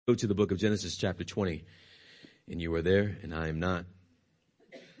Go to the book of Genesis chapter 20, and you are there, and I am not.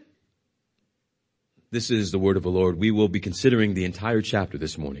 This is the word of the Lord. We will be considering the entire chapter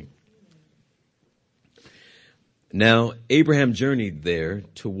this morning. Now, Abraham journeyed there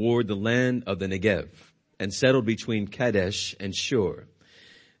toward the land of the Negev and settled between Kadesh and Shur.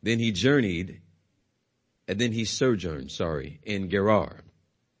 Then he sojourned, in Gerar.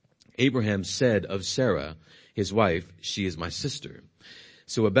 Abraham said of Sarah, his wife, "She is my sister."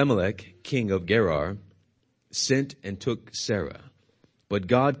 So Abimelech, king of Gerar, sent and took Sarah. But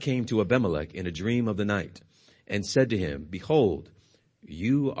God came to Abimelech in a dream of the night and said to him, "Behold,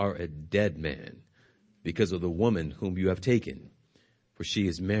 you are a dead man because of the woman whom you have taken, for she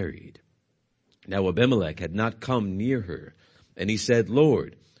is married." Now Abimelech had not come near her, and he said,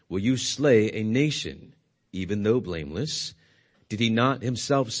 "Lord, will you slay a nation, even though blameless? Did he not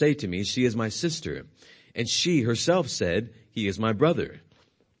himself say to me, 'She is my sister'? And she herself said, 'He is my brother.'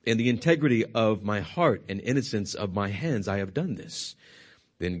 In the integrity of my heart and innocence of my hands I have done this."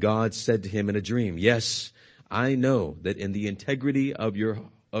 Then God said to him in a dream, "Yes, I know that in the integrity of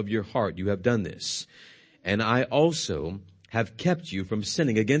your heart you have done this, and I also have kept you from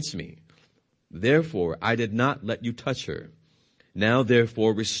sinning against me. Therefore I did not let you touch her. Now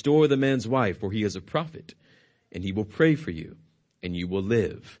therefore restore the man's wife, for he is a prophet, and he will pray for you, and you will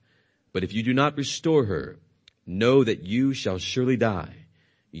live. But if you do not restore her, know that you shall surely die,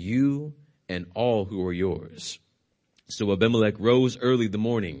 you and all who are yours." So Abimelech rose early in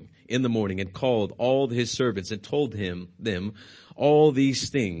the morning and called all his servants and told them all these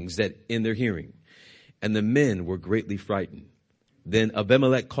things that in their hearing. And the men were greatly frightened. Then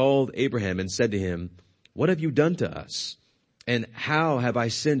Abimelech called Abraham and said to him, "What have you done to us? And how have I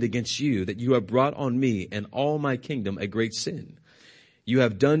sinned against you that you have brought on me and all my kingdom a great sin? You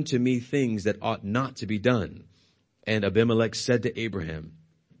have done to me things that ought not to be done." And Abimelech said to Abraham,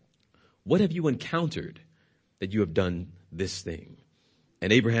 "What have you encountered that you have done this thing?"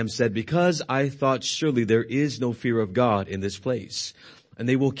 And Abraham said, "Because I thought surely there is no fear of God in this place, and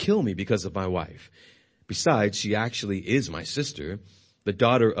they will kill me because of my wife. Besides, she actually is my sister, the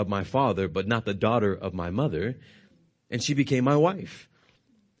daughter of my father, but not the daughter of my mother, and she became my wife.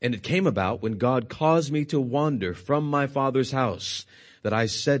 And it came about when God caused me to wander from my father's house that I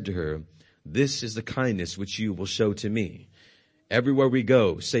said to her, 'This is the kindness which you will show to me. Everywhere we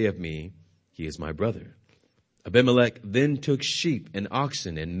go, say of me, he is my brother.' Abimelech then took sheep and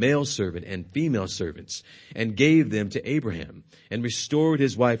oxen and male servant and female servants and gave them to Abraham and restored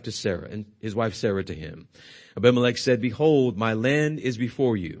his wife Sarah to him. Abimelech said, 'Behold, my land is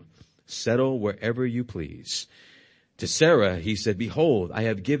before you. Settle wherever you please.' To Sarah he said, 'Behold, I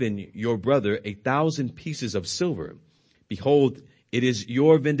have given your brother 1,000 pieces of silver. Behold, it is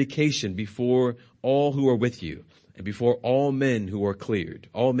your vindication before all who are with you, and before all men you are cleared.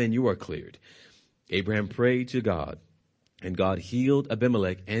 Abraham prayed to God, and God healed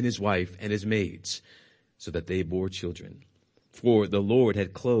Abimelech and his wife and his maids, so that they bore children. For the Lord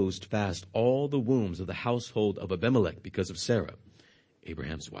had closed fast all the wombs of the household of Abimelech because of Sarah,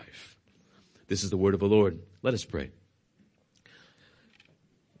 Abraham's wife." This is the word of the Lord. Let us pray.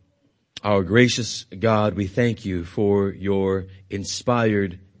 Our gracious God, we thank you for your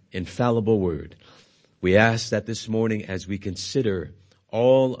inspired, infallible word. We ask that this morning, as we consider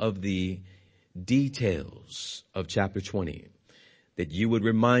all of the details of chapter 20, that you would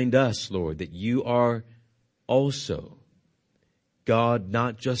remind us, Lord, that you are also God,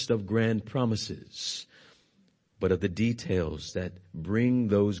 not just of grand promises, but of the details that bring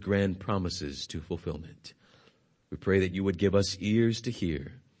those grand promises to fulfillment. We pray that you would give us ears to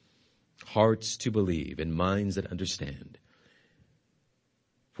hear, hearts to believe, and minds that understand.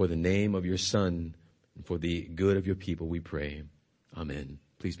 For the name of your Son and for the good of your people, we pray. Amen.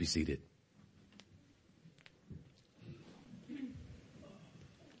 Please be seated.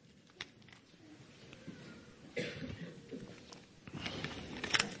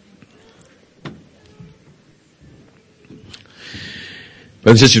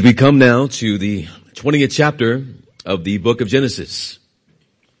 Brothers and sisters, we come now to the 20th chapter of the book of Genesis.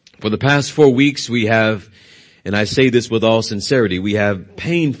 For the past 4 weeks we have, and I say this with all sincerity, we have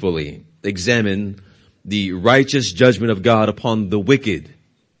painfully examined the righteous judgment of God upon the wicked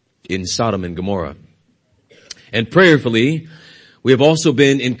in Sodom and Gomorrah. And prayerfully, we have also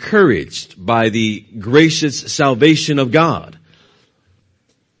been encouraged by the gracious salvation of God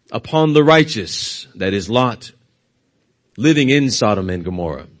upon the righteous, that is Lot, living in Sodom and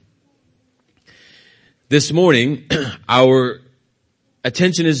Gomorrah. This morning, our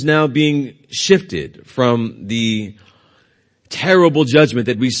attention is now being shifted from the terrible judgment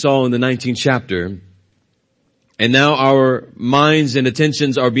that we saw in the 19th chapter And now our minds and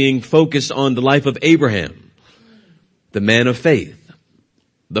attentions are being focused on the life of Abraham, the man of faith,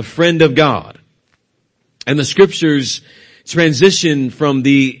 the friend of God. And the scriptures transition from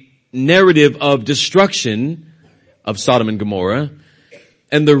the narrative of destruction of Sodom and Gomorrah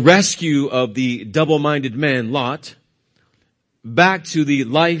and the rescue of the double-minded man, Lot, back to the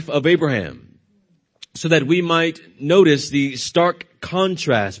life of Abraham, so that we might notice the stark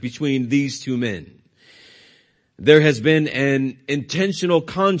contrast between these two men. There has been an intentional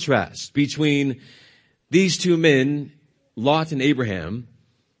contrast between these two men, Lot and Abraham,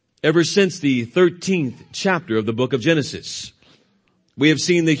 ever since the 13th chapter of the book of Genesis. We have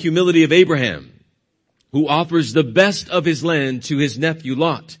seen the humility of Abraham, who offers the best of his land to his nephew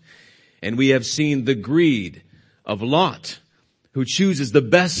Lot. And we have seen the greed of Lot, who chooses the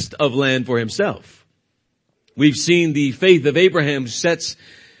best of land for himself. We've seen the faith of Abraham,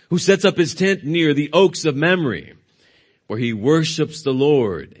 who sets up his tent near the oaks of Mamre, where he worships the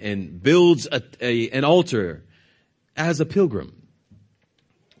Lord and builds an altar as a pilgrim.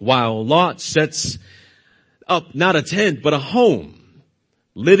 While Lot sets up not a tent, but a home,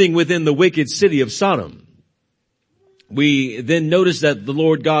 living within the wicked city of Sodom. We then notice that the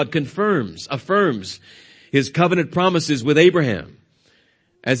Lord God affirms his covenant promises with Abraham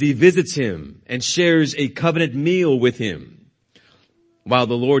as he visits him and shares a covenant meal with him, while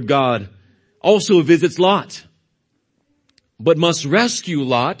the Lord God also visits Lot, but must rescue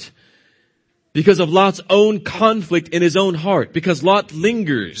Lot because of Lot's own conflict in his own heart, because Lot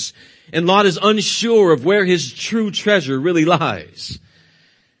lingers and Lot is unsure of where his true treasure really lies.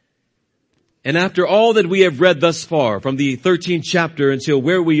 And after all that we have read thus far, from the 13th chapter until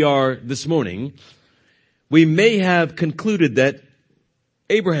where we are this morning, we may have concluded that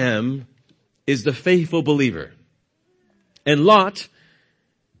Abraham is the faithful believer and Lot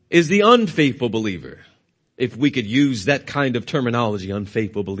is the unfaithful believer. If we could use that kind of terminology,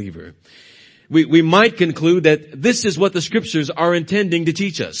 unfaithful believer. We might conclude that this is what the scriptures are intending to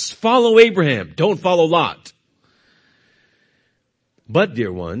teach us. Follow Abraham, don't follow Lot. But,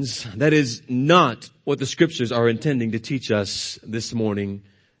 dear ones, that is not what the scriptures are intending to teach us this morning,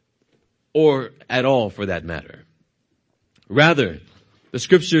 or at all for that matter. Rather, the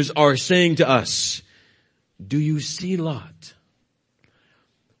scriptures are saying to us, do you see Lot?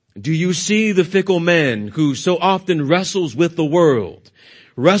 Do you see the fickle man who so often wrestles with the world,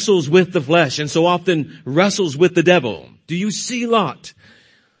 wrestles with the flesh, and so often wrestles with the devil? Do you see Lot?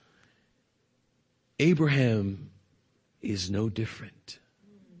 Abraham is no different.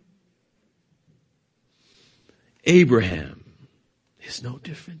 Abraham is no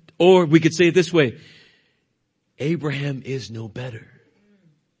different. Or we could say it this way, Abraham is no better.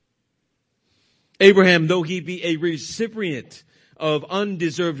 Abraham, though he be a recipient of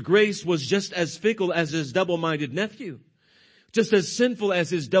undeserved grace, was just as fickle as his double-minded nephew, just as sinful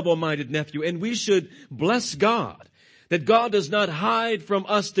as his double-minded nephew. And we should bless God that God does not hide from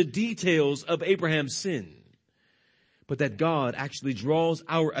us the details of Abraham's sin, but that God actually draws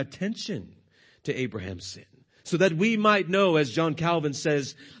our attention to Abraham's sin, so that we might know, as John Calvin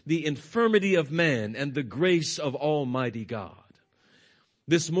says, the infirmity of man and the grace of Almighty God.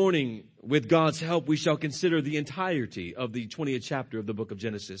 This morning, with God's help, we shall consider the entirety of the 20th chapter of the book of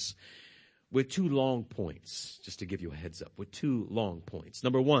Genesis with two long points, just to give you a heads up, with two long points.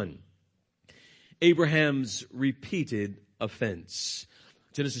 Number one, Abraham's repeated offense.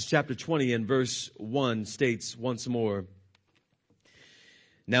 Genesis chapter 20 and verse 1 states once more,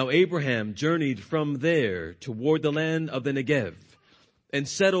 Now Abraham journeyed from there toward the land of the Negev and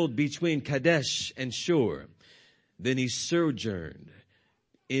settled between Kadesh and Shur. Then he sojourned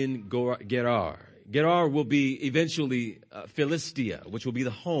in Gerar. Gerar will be eventually Philistia, which will be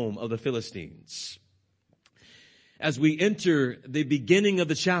the home of the Philistines. As we enter the beginning of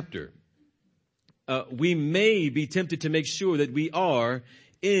the chapter, we may be tempted to make sure that we are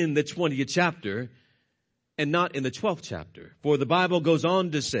in the 20th chapter and not in the 12th chapter. For the Bible goes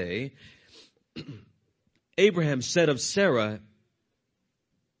on to say, Abraham said of Sarah,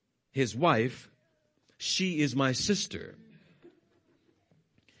 his wife, she is my sister.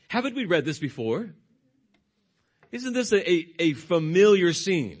 Haven't we read this before? Isn't this a familiar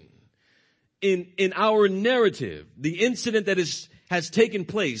scene? In our narrative, the incident that has taken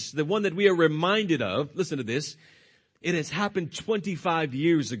place, the one that we are reminded of, listen to this, it has happened 25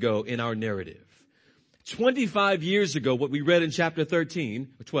 years ago in our narrative. 25 years ago, what we read in chapter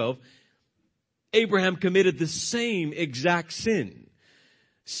 13, or 12, Abraham committed the same exact sin,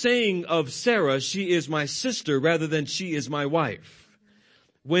 saying of Sarah, she is my sister rather than she is my wife.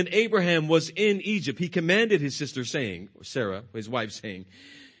 When Abraham was in Egypt, he commanded his sister saying, or Sarah, his wife saying,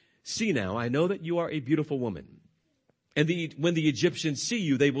 See now, I know that you are a beautiful woman. And when the Egyptians see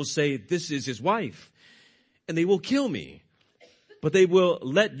you, they will say, this is his wife, and they will kill me, but they will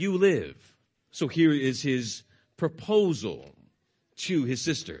let you live. So here is his proposal to his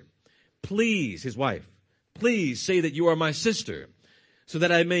sister. Please, his wife, please say that you are my sister, so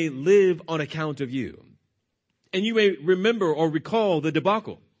that I may live on account of you. And you may remember or recall the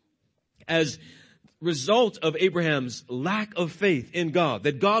debacle as result of Abraham's lack of faith in God,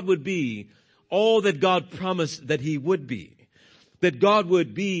 that God would be all that God promised that he would be, that God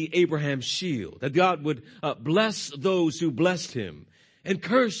would be Abraham's shield, that God would bless those who blessed him and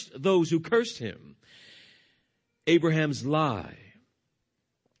curse those who cursed him. Abraham's lie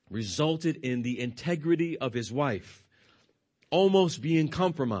resulted in the integrity of his wife almost being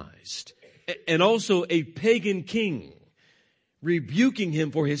compromised, and also a pagan king rebuking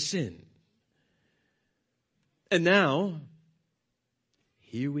him for his sin. And now,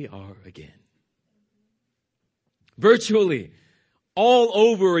 here we are again. Virtually all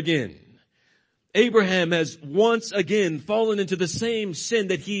over again. Abraham has once again fallen into the same sin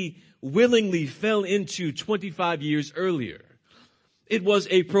that he willingly fell into 25 years earlier. It was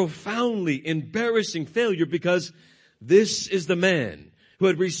a profoundly embarrassing failure because this is the man who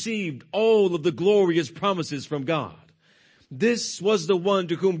had received all of the glorious promises from God. This was the one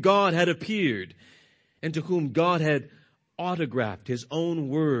to whom God had appeared and to whom God had autographed his own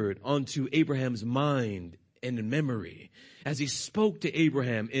word onto Abraham's mind and in memory as he spoke to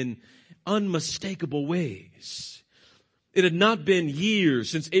Abraham in unmistakable ways. It had not been years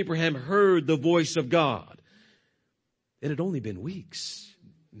since Abraham heard the voice of God. It had only been weeks,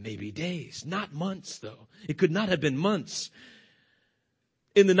 maybe days, not months though. It could not have been months.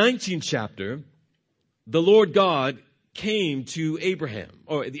 In the 19th chapter, the Lord God came to Abraham,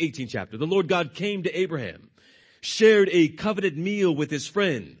 or the 18th chapter, the Lord God came to Abraham, shared a covenant meal with his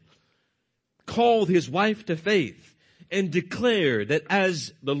friend, called his wife to faith, and declared that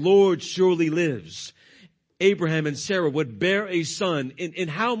as the Lord surely lives, Abraham and Sarah would bear a son in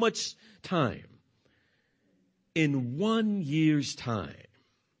how much time? In 1 year's time.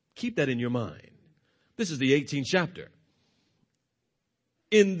 Keep that in your mind. This is the 18th chapter.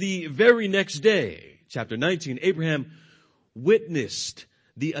 In the very next day, chapter 19, Abraham witnessed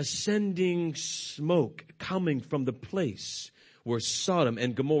the ascending smoke coming from the place where Sodom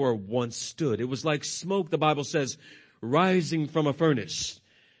and Gomorrah once stood. It was like smoke, the Bible says, rising from a furnace.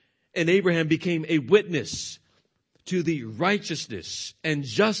 And Abraham became a witness to the righteousness and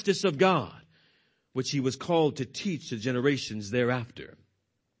justice of God, which he was called to teach the generations thereafter.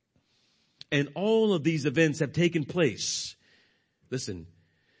 And all of these events have taken place, listen,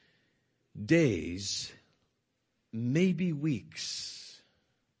 days, maybe weeks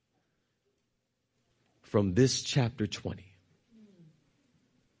from this chapter 20.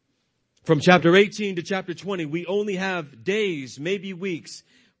 From chapter 18 to chapter 20, we only have days, maybe weeks,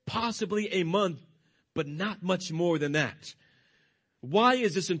 possibly a month, but not much more than that. Why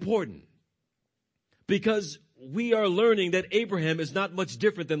is this important? Because we are learning that Abraham is not much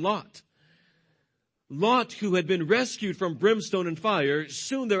different than Lot. Lot, who had been rescued from brimstone and fire,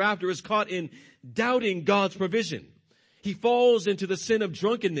 soon thereafter is caught in doubting God's provision. He falls into the sin of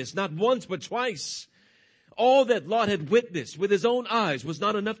drunkenness, not once but twice. All that Lot had witnessed with his own eyes was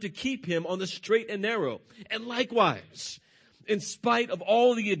not enough to keep him on the straight and narrow. And likewise, in spite of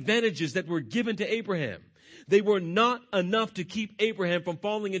all the advantages that were given to Abraham, they were not enough to keep Abraham from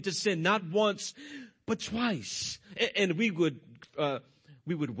falling into sin, not once, but twice. And we would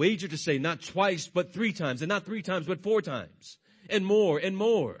wager to say not twice, but 3 times, and not 3 times, but 4 times, and more and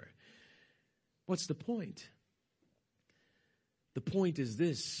more. What's the point? The point is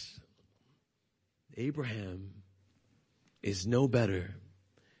this: Abraham is no better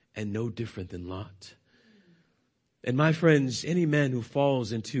and no different than Lot. And my friends, any man who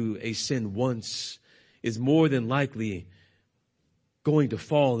falls into a sin once is more than likely going to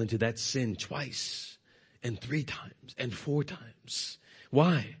fall into that sin twice and 3 times and 4 times.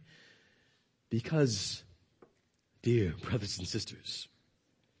 Why? Because, dear brothers and sisters,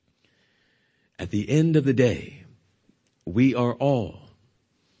 at the end of the day, we are all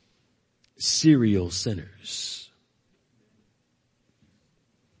serial sinners.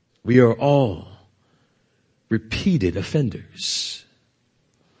 We are all repeated offenders.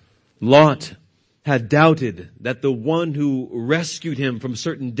 Lot had doubted that the one who rescued him from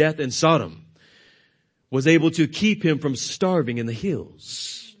certain death in Sodom was able to keep him from starving in the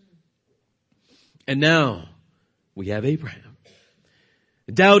hills. And now we have Abraham,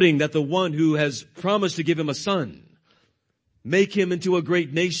 doubting that the one who has promised to give him a son, make him into a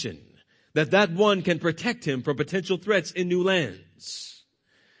great nation, that one can protect him from potential threats in new lands.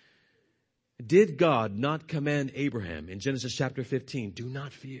 Did God not command Abraham in Genesis chapter 15, do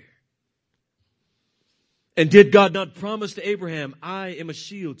not fear? And did God not promise to Abraham, I am a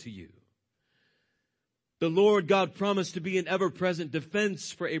shield to you? The Lord God promised to be an ever-present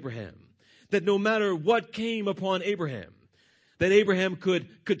defense for Abraham, that no matter what came upon Abraham, that Abraham could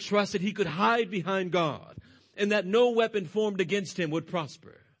trust that he could hide behind God, and that no weapon formed against him would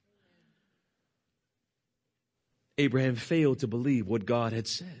prosper. Abraham failed to believe what God had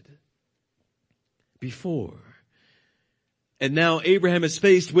said before. And now Abraham is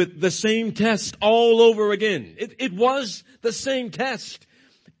faced with the same test all over again. It was the same test.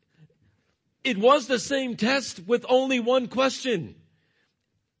 It was the same test with only one question.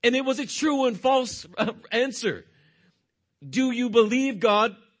 And it was a true and false answer. Do you believe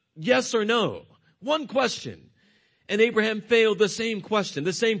God? Yes or no? One question. And Abraham failed the same question,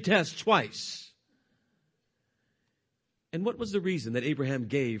 the same test twice. And what was the reason that Abraham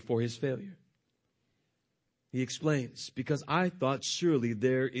gave for his failure? He explains, because I thought surely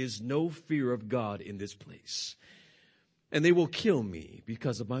there is no fear of God in this place, and they will kill me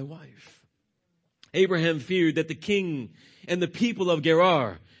because of my wife. Abraham feared that the king and the people of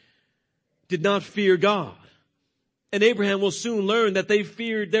Gerar did not fear God. And Abraham will soon learn that they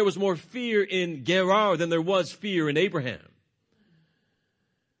feared, there was more fear in Gerar than there was fear in Abraham.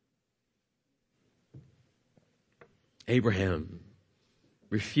 Abraham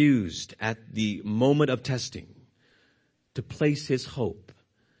refused at the moment of testing to place his hope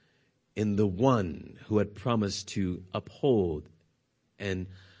in the one who had promised to uphold and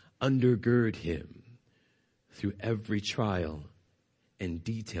undergird him through every trial and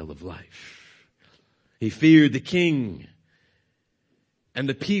detail of life. He feared the king and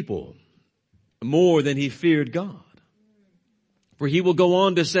the people more than he feared God. For he will go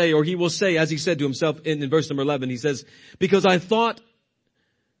on to say, or he will say, as he said to himself in verse number 11, he says, because I thought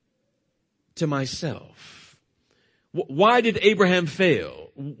to myself. Why did Abraham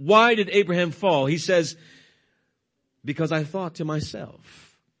fail? Why did Abraham fall? He says, because I thought to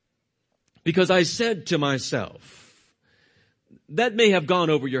myself. Because I said to myself. That may have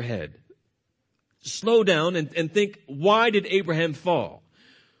gone over your head. Slow down and think, why did Abraham fall?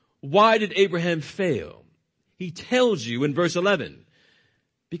 Why did Abraham fail? He tells you in verse 11,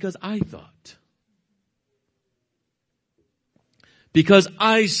 because I thought. Because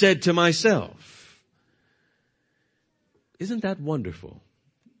I said to myself. Isn't that wonderful?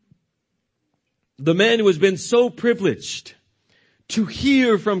 The man who has been so privileged to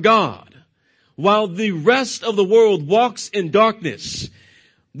hear from God while the rest of the world walks in darkness.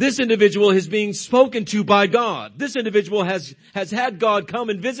 This individual is being spoken to by God. This individual has had God come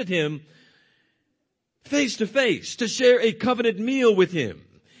and visit him face to face to share a covenant meal with him.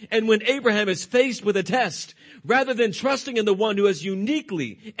 And when Abraham is faced with a test, rather than trusting in the one who has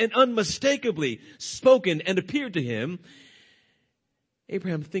uniquely and unmistakably spoken and appeared to him,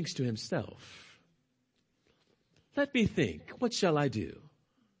 Abraham thinks to himself, let me think, what shall I do?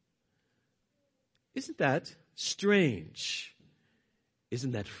 Isn't that strange?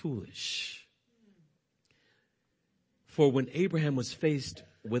 Isn't that foolish? For when Abraham was faced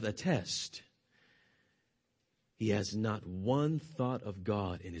with a test, he has not one thought of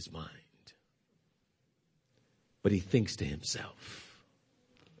God in his mind. But he thinks to himself,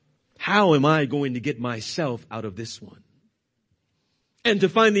 how am I going to get myself out of this one? And to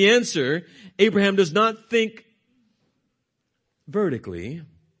find the answer, Abraham does not think vertically.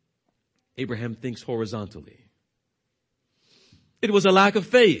 Abraham thinks horizontally. It was a lack of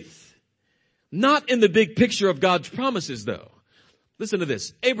faith. Not in the big picture of God's promises, though. Listen to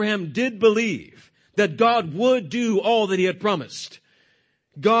this. Abraham did believe that God would do all that he had promised.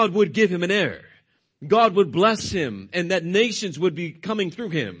 God would give him an heir. God would bless him and that nations would be coming through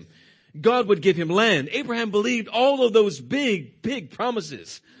him. God would give him land. Abraham believed all of those big, big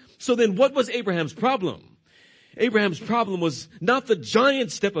promises. So then what was Abraham's problem? Abraham's problem was not the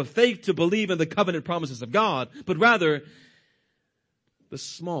giant step of faith to believe in the covenant promises of God, but rather the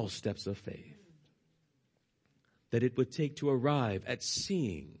small steps of faith that it would take to arrive at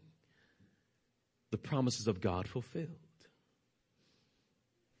seeing the promises of God fulfilled.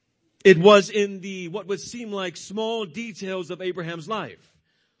 It was in the what would seem like small details of Abraham's life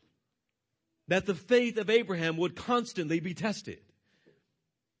that the faith of Abraham would constantly be tested.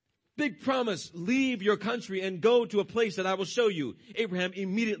 Big promise, leave your country and go to a place that I will show you. Abraham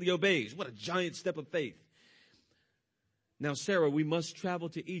immediately obeys. What a giant step of faith. Now, Sarah, we must travel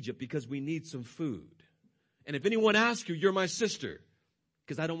to Egypt because we need some food. And if anyone asks you, you're my sister,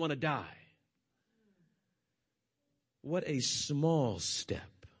 because I don't want to die. What a small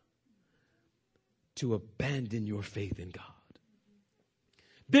step to abandon your faith in God.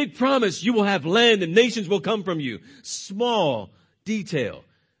 Big promise, you will have land and nations will come from you. Small detail,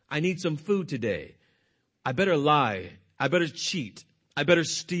 I need some food today. I better lie. I better cheat. I better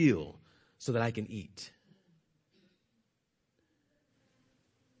steal so that I can eat.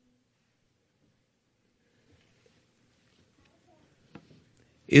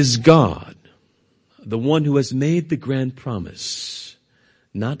 Is God, the one who has made the grand promise,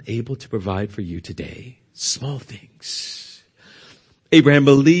 not able to provide for you today? Small things. Abraham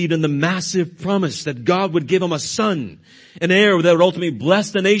believed in the massive promise that God would give him a son, an heir that would ultimately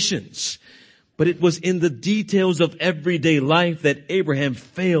bless the nations. But it was in the details of everyday life that Abraham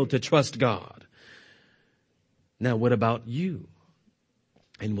failed to trust God. Now, what about you?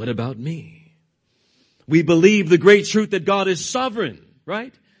 And what about me? We believe the great truth that God is sovereign,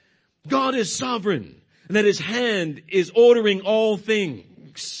 right? God is sovereign and that his hand is ordering all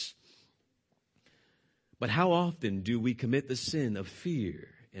things. But how often do we commit the sin of fear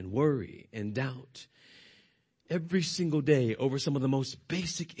and worry and doubt every single day over some of the most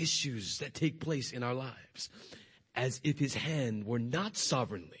basic issues that take place in our lives, as if his hand were not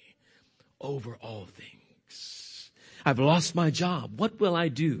sovereignly over all things? I've lost my job. What will I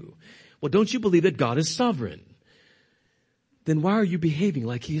do? Well, don't you believe that God is sovereign? Then why are you behaving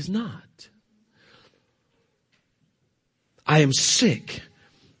like he is not? I am sick.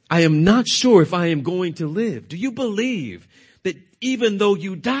 I am not sure if I am going to live. Do you believe that even though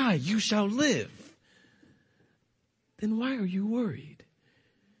you die, you shall live? Then why are you worried?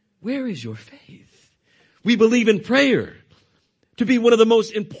 Where is your faith? We believe in prayer to be one of the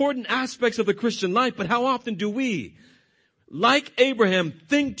most important aspects of the Christian life, but how often do we, like Abraham,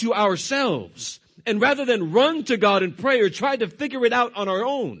 think to ourselves, and rather than run to God in prayer, try to figure it out on our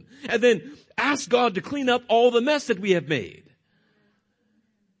own, and then ask God to clean up all the mess that we have made?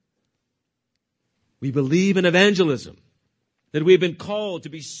 We believe in evangelism, that we have been called to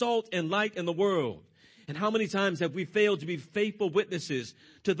be salt and light in the world. And how many times have we failed to be faithful witnesses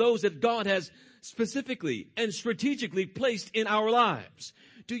to those that God has specifically and strategically placed in our lives?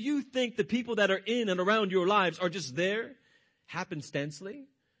 Do you think the people that are in and around your lives are just there happenstancely,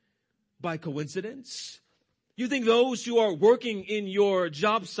 by coincidence? You think those who are working in your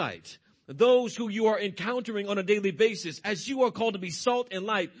job site, those who you are encountering on a daily basis, as you are called to be salt and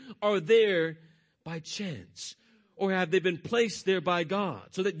light, are there by chance? Or have they been placed there by God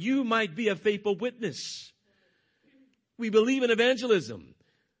so that you might be a faithful witness? We believe in evangelism.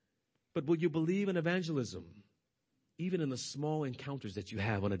 But will you believe in evangelism even in the small encounters that you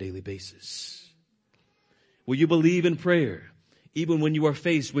have on a daily basis? Will you believe in prayer even when you are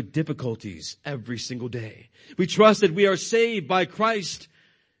faced with difficulties every single day? We trust that we are saved by Christ,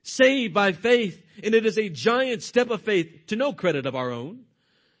 saved by faith, and it is a giant step of faith to no credit of our own.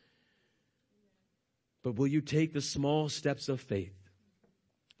 But will you take the small steps of faith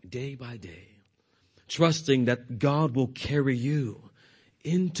day by day, trusting that God will carry you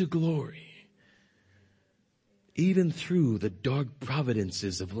into glory, even through the dark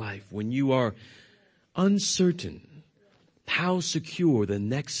providences of life when you are uncertain how secure the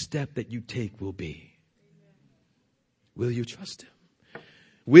next step that you take will be? Will you trust him?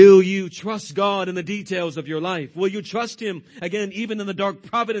 Will you trust God in the details of your life? Will you trust him, again, even in the dark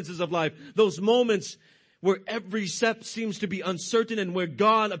providences of life, those moments where every step seems to be uncertain and where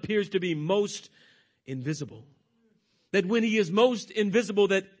God appears to be most invisible? That when he is most invisible,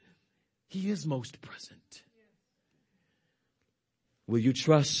 that he is most present. Will you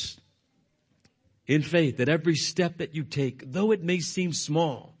trust in faith that every step that you take, though it may seem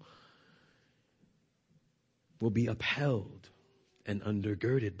small, will be upheld and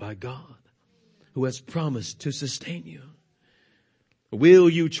undergirded by God, who has promised to sustain you? Will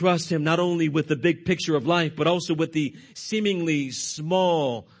you trust him not only with the big picture of life, but also with the seemingly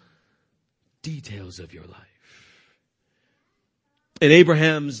small details of your life? In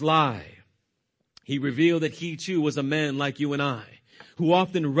Abraham's lie, he revealed that he too was a man like you and I, who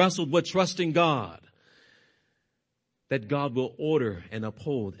often wrestled with trusting God, that God will order and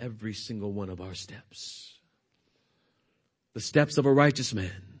uphold every single one of our steps. The steps of a righteous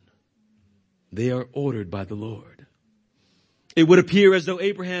man, they are ordered by the Lord. It would appear as though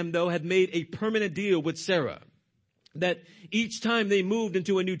Abraham, though, had made a permanent deal with Sarah, that each time they moved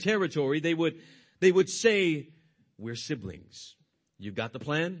into a new territory, they would say, we're siblings. You've got the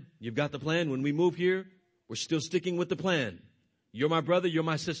plan. You've got the plan. When we move here, we're still sticking with the plan. You're my brother. You're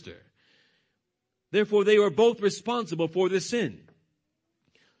my sister. Therefore, they were both responsible for this sin.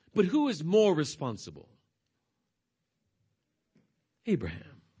 But who is more responsible?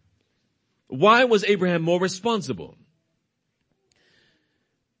 Abraham. Why was Abraham more responsible?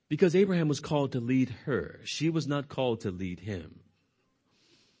 Because Abraham was called to lead her. She was not called to lead him.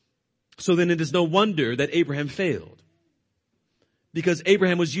 So then it is no wonder that Abraham failed, because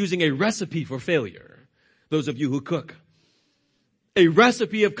Abraham was using a recipe for failure. Those of you who cook, a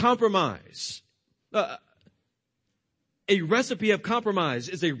recipe of compromise. A recipe of compromise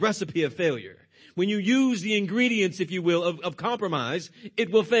is a recipe of failure. When you use the ingredients, if you will, of compromise,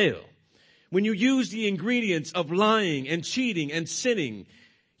 it will fail. When you use the ingredients of lying and cheating and sinning,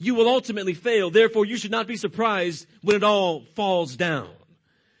 you will ultimately fail. Therefore, you should not be surprised when it all falls down.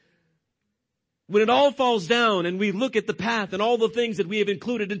 When it all falls down and we look at the path and all the things that we have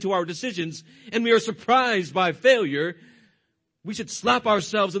included into our decisions and we are surprised by failure, we should slap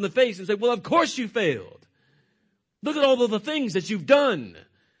ourselves in the face and say, well, of course you failed. Look at all of the things that you've done.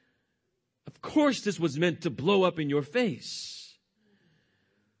 Of course this was meant to blow up in your face.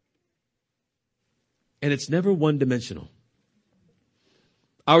 And it's never one-dimensional.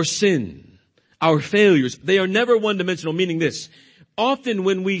 Our sin, our failures, they are never one-dimensional, meaning this. Often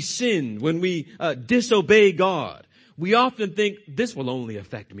when we sin, when we disobey God, we often think this will only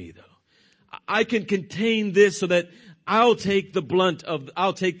affect me though. I can contain this so that I'll take the blow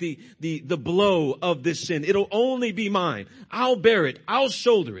of this sin. It'll only be mine. I'll bear it. I'll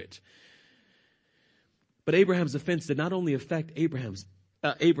shoulder it. But Abraham's offense did not only affect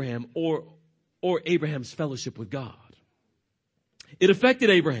Abraham or Abraham's fellowship with God. It affected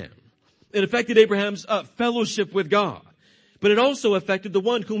Abraham. It affected Abraham's fellowship with God. But it also affected the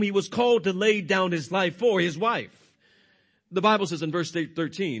one whom he was called to lay down his life for, his wife. The Bible says in verse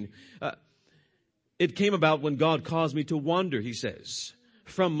 13, it came about when God caused me to wander, he says,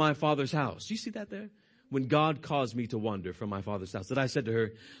 from my father's house. Do you see that there? When God caused me to wander from my father's house. That I said to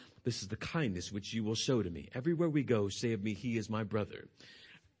her, this is the kindness which you will show to me. Everywhere we go, say of me, he is my brother.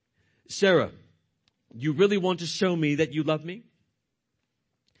 Sarah, you really want to show me that you love me?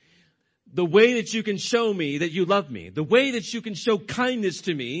 The way that you can show me that you love me, the way that you can show kindness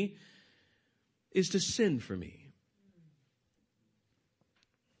to me is to sin for me.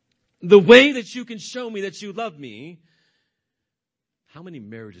 The way that you can show me that you love me. How many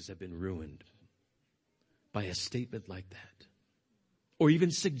marriages have been ruined by a statement like that? Or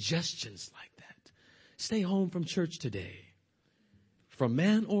even suggestions like that. Stay home from church today. From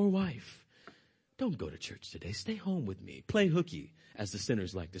man or wife. Don't go to church today. Stay home with me. Play hooky, as the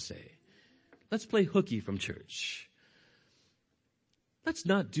sinners like to say. Let's play hooky from church. Let's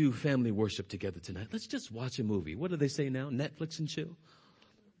not do family worship together tonight. Let's just watch a movie. What do they say now? Netflix and chill?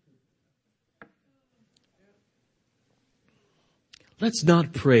 Let's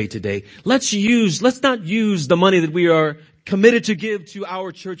not pray today. Let's not use the money that we are committed to give to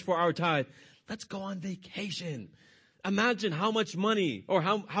our church for our tithe. Let's go on vacation. Imagine how much money or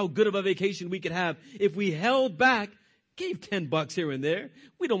how good of a vacation we could have if we held back, gave $10 here and there.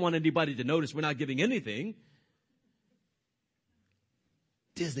 We don't want anybody to notice we're not giving anything.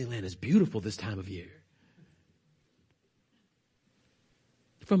 Disneyland is beautiful this time of year.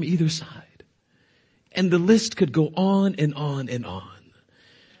 From either side. And the list could go on and on and on.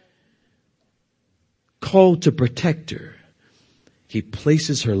 Called to protect her, he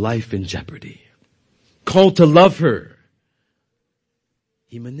places her life in jeopardy. Called to love her,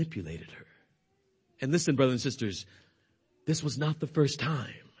 he manipulated her. And listen, brothers and sisters, this was not the first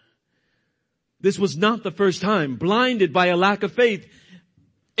time. This was not the first time. Blinded by a lack of faith,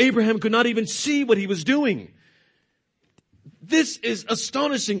 Abraham could not even see what he was doing. This is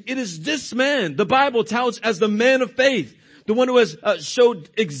astonishing. It is this man the Bible touts as the man of faith, the one who has showed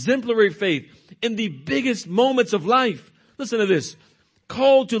exemplary faith in the biggest moments of life. Listen to this.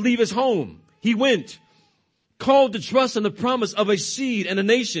 Called to leave his home, he went. Called to trust in the promise of a seed and a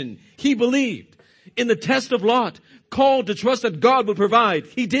nation, he believed. In the test of Lot, called to trust that God would provide,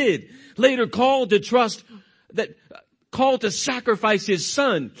 he did. Later called to sacrifice his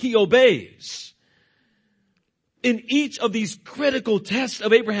son, he obeys. In each of these critical tests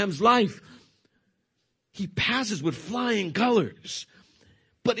of Abraham's life, he passes with flying colors.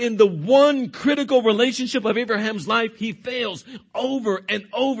 But in the one critical relationship of Abraham's life, he fails over and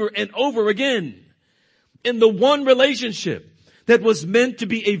over and over again. In the one relationship that was meant to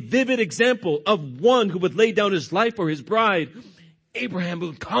be a vivid example of one who would lay down his life for his bride, Abraham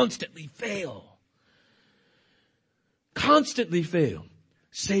would constantly fail. Constantly fail.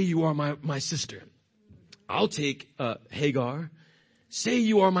 Say you are my sister. I'll take Hagar. Say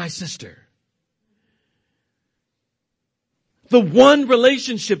you are my sister. The one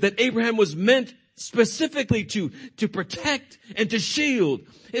relationship that Abraham was meant specifically to protect and to shield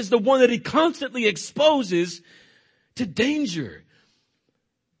is the one that he constantly exposes to danger.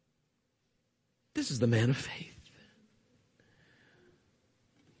 This is the man of faith.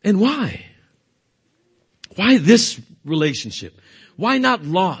 And why? Why this relationship? Why not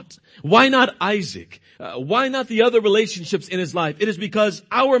Lot? Why not Isaac? Why not the other relationships in his life? It is because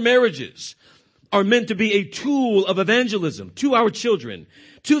our marriages are meant to be a tool of evangelism to our children,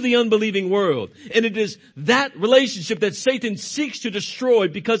 to the unbelieving world. And it is that relationship that Satan seeks to destroy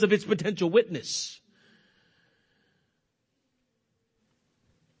because of its potential witness.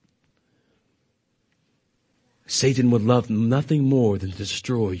 Satan would love nothing more than to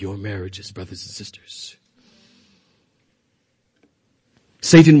destroy your marriages, brothers and sisters.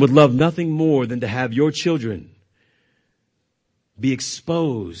 Satan would love nothing more than to have your children be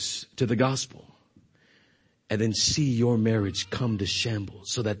exposed to the gospel and then see your marriage come to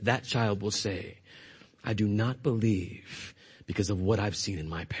shambles so that that child will say, I do not believe because of what I've seen in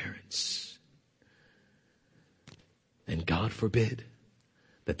my parents. And God forbid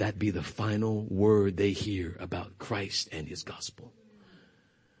that be the final word they hear about Christ and his gospel.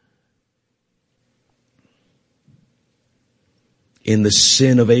 In the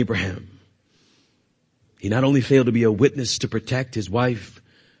sin of Abraham, he not only failed to be a witness to protect his wife,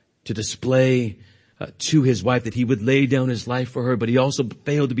 to display to his wife that he would lay down his life for her, but he also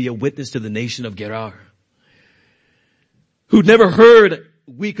failed to be a witness to the nation of Gerar, who'd never heard,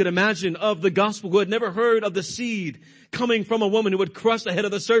 we could imagine, of the gospel, who had never heard of the seed coming from a woman who would crush the head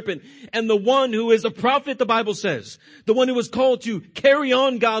of the serpent. And the one who is a prophet, the Bible says, the one who was called to carry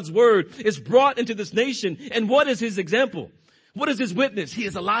on God's word, is brought into this nation. And what is his example? What is his witness? He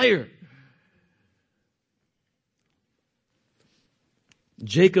is a liar.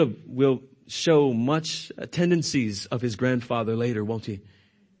 Jacob will show much tendencies of his grandfather later, won't he?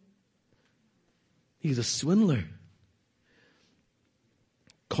 He's a swindler.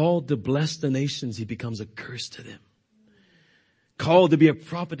 Called to bless the nations, he becomes a curse to them. Called to be a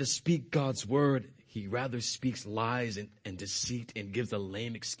prophet to speak God's word, he rather speaks lies and deceit and gives a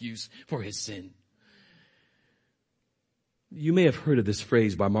lame excuse for his sin. You may have heard of this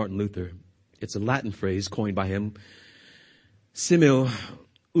phrase by Martin Luther. It's a Latin phrase coined by him. Simul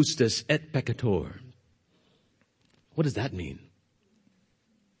ustus et peccator. What does that mean?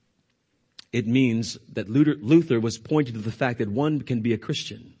 It means that Luther was pointing to the fact that one can be a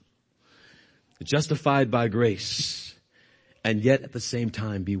Christian, justified by grace, and yet at the same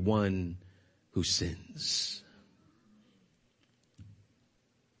time be one who sins.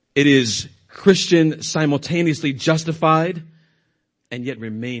 It is Christian simultaneously justified and yet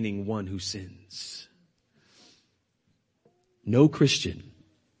remaining one who sins. No Christian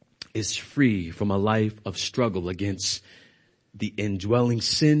is free from a life of struggle against the indwelling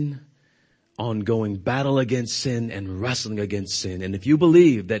sin, ongoing battle against sin, and wrestling against sin. And if you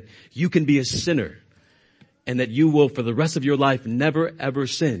believe that you can be a sinner and that you will for the rest of your life never ever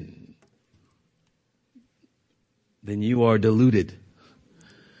sin, then you are deluded.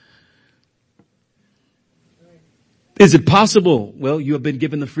 Is it possible? Well, you have been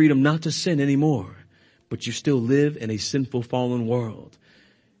given the freedom not to sin anymore, but you still live in a sinful, fallen world.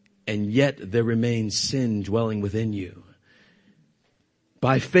 And yet there remains sin dwelling within you.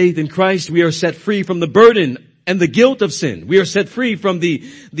 By faith in Christ, we are set free from the burden and the guilt of sin. We are set free from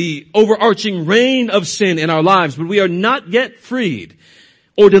the overarching reign of sin in our lives, but we are not yet freed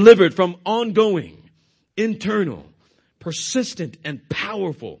or delivered from ongoing, internal, persistent and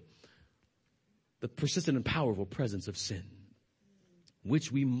powerful presence of sin,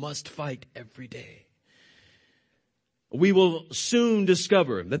 which we must fight every day. We will soon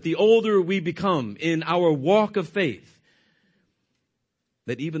discover that the older we become in our walk of faith,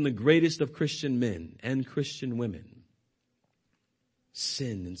 that even the greatest of Christian men and Christian women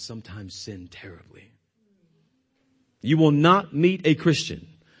sin, and sometimes sin terribly. You will not meet a Christian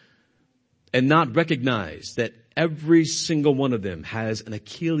and not recognize that every single one of them has an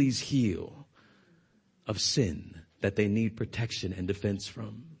Achilles heel of sin that they need protection and defense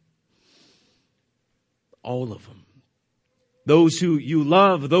from. All of them. Those who you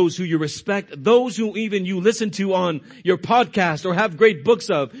love, those who you respect, those who even you listen to on your podcast or have great books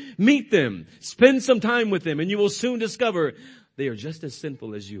of, meet them, spend some time with them, and you will soon discover they are just as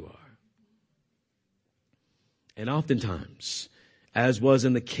sinful as you are. And oftentimes, as was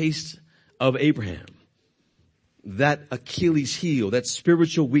in the case of Abraham, that Achilles heel, that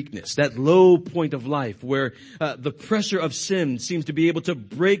spiritual weakness, that low point of life where the pressure of sin seems to be able to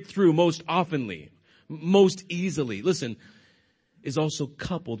break through most oftenly, most easily. Listen, is also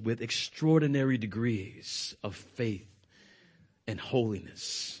coupled with extraordinary degrees of faith and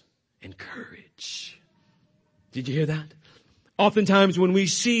holiness and courage. Did you hear that? Oftentimes when we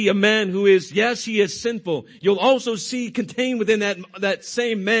see a man who is, yes, he is sinful, you'll also see contained within that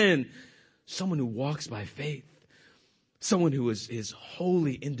same man someone who walks by faith, Someone who is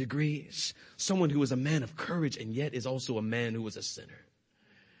holy in degrees. Someone who is a man of courage and yet is also a man who is a sinner.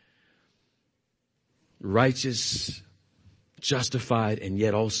 Righteous, justified, and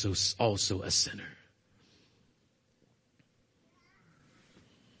yet also a sinner.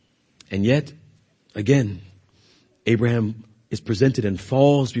 And yet, again, Abraham is presented and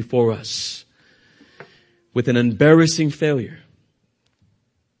falls before us with an embarrassing failure.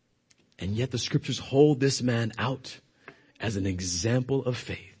 And yet the scriptures hold this man out as an example of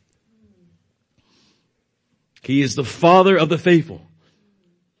faith. He is the father of the faithful.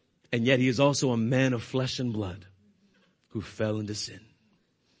 And yet he is also a man of flesh and blood who fell into sin.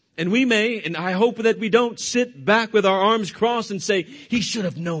 And we may, and I hope that we don't, sit back with our arms crossed and say, he should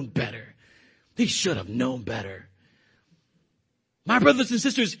have known better. He should have known better. My brothers and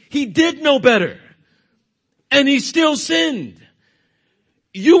sisters, he did know better. And he still sinned.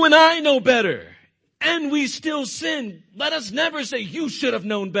 You and I know better. And we still sin. Let us never say, you should have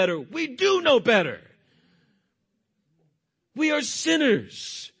known better. We do know better. We are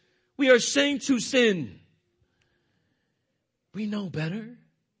sinners. We are saints who sin. We know better.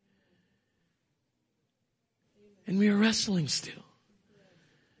 And we are wrestling still.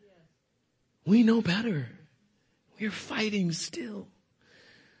 We know better. We are fighting still.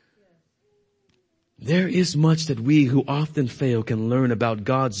 There is much that we who often fail can learn about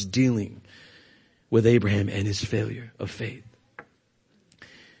God's dealing with Abraham and his failure of faith.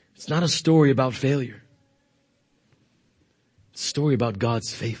 It's not a story about failure. It's a story about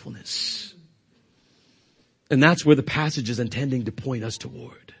God's faithfulness. And that's where the passage is intending to point us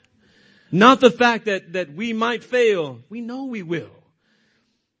toward. Not the fact that we might fail. We know we will.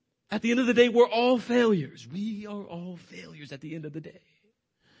 At the end of the day, we're all failures. We are all failures at the end of the day.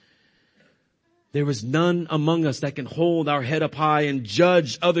 There is none among us that can hold our head up high and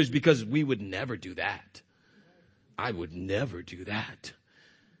judge others because we would never do that. I would never do that.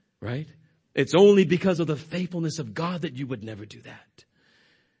 Right? It's only because of the faithfulness of God that you would never do that.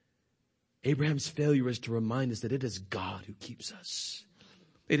 Abraham's failure is to remind us that it is God who keeps us.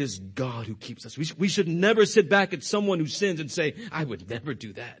 It is God who keeps us. We should never sit back at someone who sins and say, I would never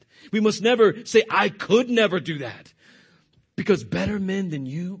do that. We must never say, I could never do that. Because better men than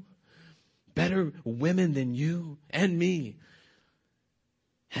you, better women than you and me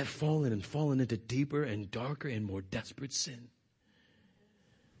have fallen into deeper and darker and more desperate sin.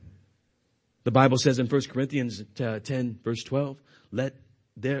 The Bible says in 1 Corinthians 10 verse 12,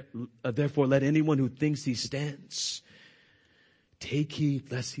 therefore let anyone who thinks he stands take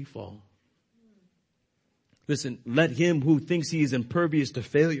heed lest he fall. Listen, let him who thinks he is impervious to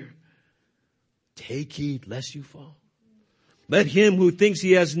failure take heed lest you fall. Let him who thinks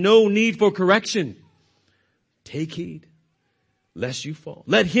he has no need for correction take heed lest you fall.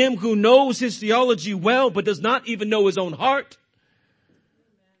 Let him who knows his theology well but does not even know his own heart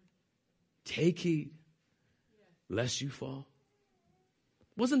take heed lest you fall.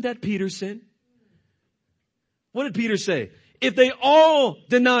 Wasn't that Peter's sin? What did Peter say? If they all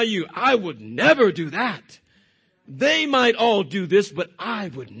deny you, I would never do that. They might all do this, but I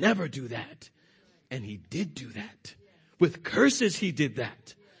would never do that. And he did do that. With curses, he did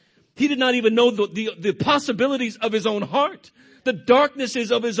that. He did not even know the possibilities of his own heart. The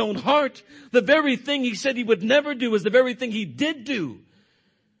darknesses of his own heart. The very thing he said he would never do is the very thing he did do.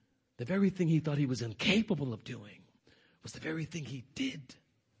 The very thing he thought he was incapable of doing was the very thing he did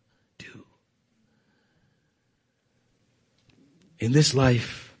do. In this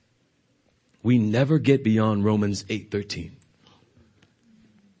life, we never get beyond Romans 8:13.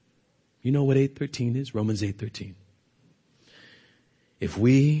 You know what 8:13 is? Romans 8:13. If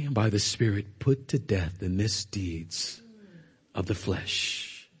we, by the Spirit, put to death the misdeeds of the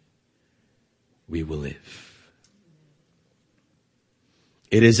flesh, we will live.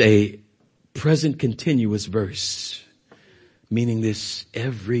 It is a present continuous verse, meaning this: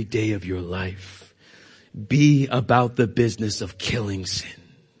 every day of your life, be about the business of killing sin.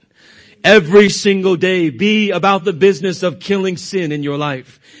 Every single day, be about the business of killing sin in your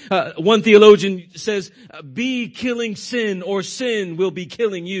life. One theologian says, be killing sin or sin will be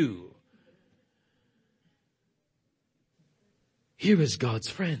killing you. Here is God's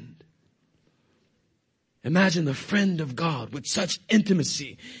friend. Imagine the friend of God with such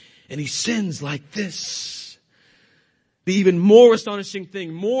intimacy, and he sins like this. The even more astonishing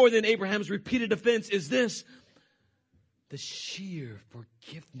thing, more than Abraham's repeated offense, is this: the sheer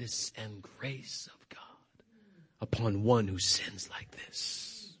forgiveness and grace of God upon one who sins like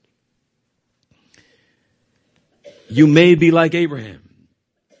this. You may be like Abraham.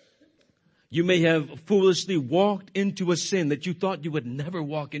 You may have foolishly walked into a sin that you thought you would never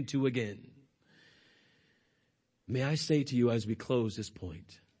walk into again. May I say to you as we close this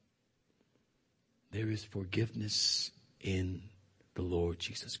point, there is forgiveness in the Lord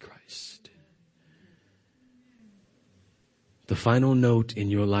Jesus Christ. The final note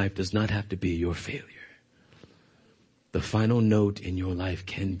in your life does not have to be your failure. The final note in your life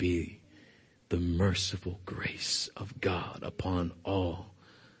can be the merciful grace of God upon all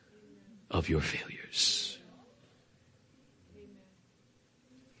of your failures.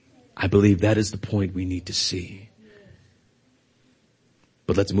 I believe that is the point we need to see.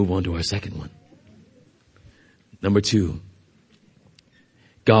 But let's move on to our second one. Number 2,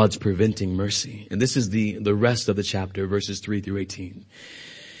 God's preventing mercy. And this is the rest of the chapter, verses 3 through 18.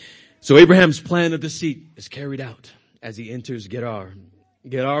 So Abraham's plan of deceit is carried out as he enters Gerar.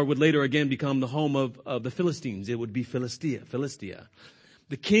 Gerar would later again become the home of the Philistines. It would be Philistia.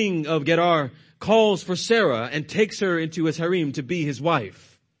 The king of Gerar calls for Sarah and takes her into his harem to be his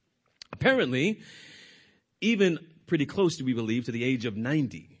wife. Apparently, even pretty close to, we believe, to the age of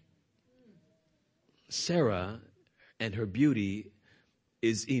 90. Sarah and her beauty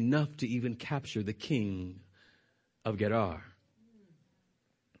is enough to even capture the king of Gerar.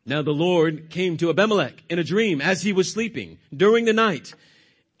 Now the Lord came to Abimelech in a dream as he was sleeping during the night.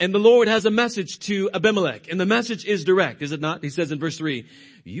 And the Lord has a message to Abimelech. And the message is direct, is it not? He says in verse 3,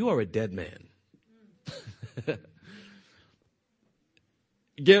 you are a dead man.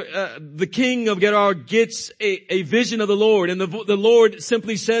 The king of Gerar gets a vision of the Lord. And the Lord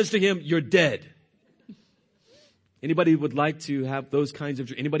simply says to him, you're dead. Anybody would like to have those kinds of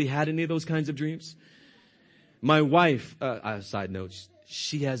dreams? Anybody had any of those kinds of dreams? My wife, side note,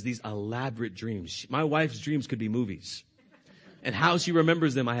 she has these elaborate dreams. My wife's dreams could be movies. And how she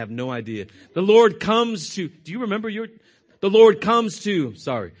remembers them, I have no idea. The Lord comes to the Lord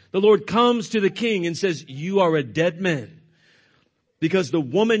comes to the king and says, you are a dead man because the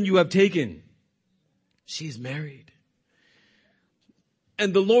woman you have taken, she's married.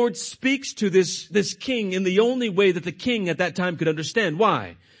 And the Lord speaks to this king in the only way that the king at that time could understand.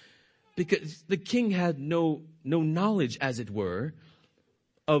 Why? Because the king had no knowledge, as it were,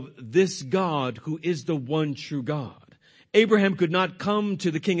 of this God who is the one true God. Abraham could not come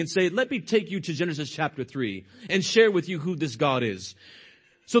to the king and say, let me take you to Genesis chapter 3 and share with you who this God is.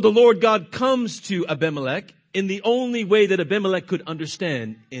 So the Lord God comes to Abimelech in the only way that Abimelech could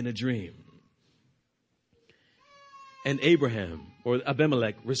understand, in a dream. And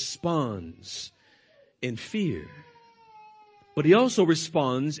Abimelech responds in fear. But he also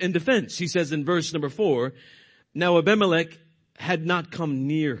responds in defense. He says in verse number 4, now Abimelech had not come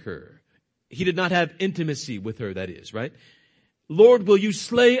near her. He did not have intimacy with her, that is, right? Lord, will you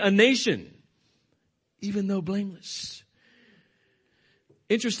slay a nation, even though blameless?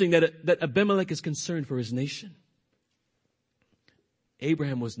 Interesting that Abimelech is concerned for his nation.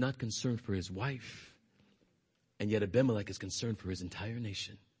 Abraham was not concerned for his wife. And yet Abimelech is concerned for his entire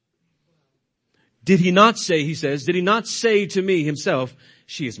nation. Did he not say to me himself,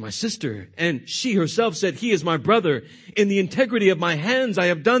 she is my sister? And she herself said, he is my brother. In the integrity of my hands I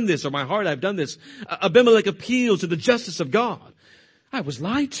have done this, or my heart I have done this. Abimelech appeals to the justice of God. I was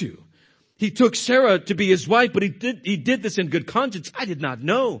lied to. He took Sarah to be his wife, but he did this in good conscience. I did not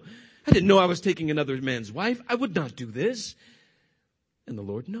know. I didn't know I was taking another man's wife. I would not do this. And the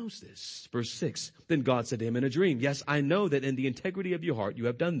Lord knows this. Verse 6, then God said to him in a dream, yes, I know that in the integrity of your heart you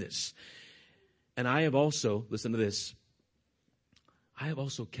have done this. And I have also, listen to this, I have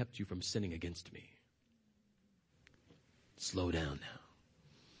also kept you from sinning against me. Slow down now.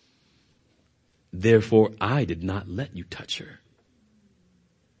 Therefore, I did not let you touch her.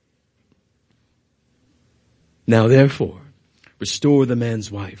 Now, therefore, restore the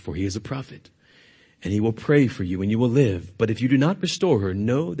man's wife, for he is a prophet. And he will pray for you and you will live. But if you do not restore her,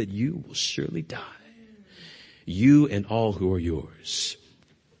 know that you will surely die. You and all who are yours.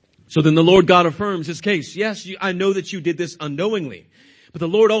 So then the Lord God affirms his case. Yes, I know that you did this unknowingly. But the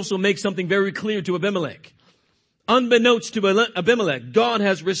Lord also makes something very clear to Abimelech. Unbeknownst to Abimelech, God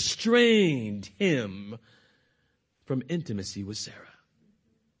has restrained him from intimacy with Sarah.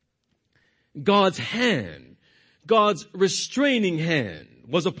 God's restraining hand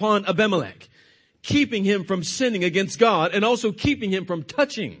was upon Abimelech, keeping him from sinning against God and also keeping him from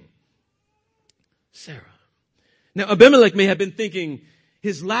touching Sarah. Now, Abimelech may have been thinking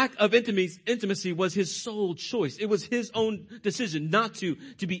his lack of intimacy was his sole choice. It was his own decision not to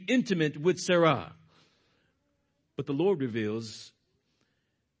be intimate with Sarah. But the Lord reveals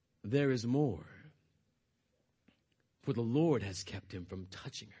there is more. For the Lord has kept him from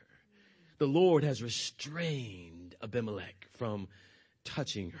touching her. The Lord has restrained Abimelech from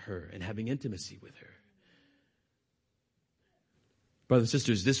touching her and having intimacy with her. Brothers and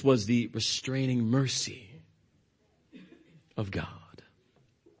sisters, this was the restraining mercy of God.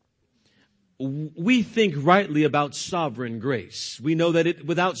 We think rightly about sovereign grace. We know that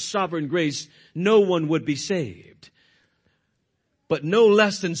without sovereign grace, no one would be saved. But no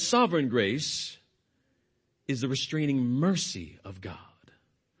less than sovereign grace is the restraining mercy of God.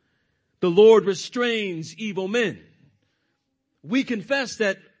 The Lord restrains evil men. We confess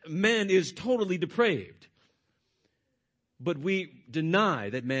that man is totally depraved, but we deny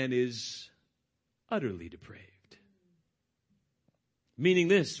that man is utterly depraved. Meaning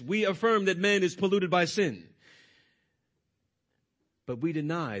this, we affirm that man is polluted by sin, but we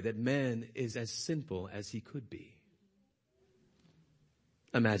deny that man is as sinful as he could be.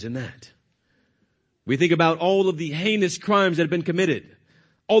 Imagine that. We think about all of the heinous crimes that have been committed,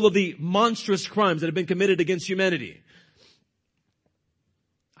 all of the monstrous crimes that have been committed against humanity.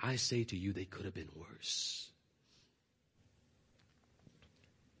 I say to you, they could have been worse,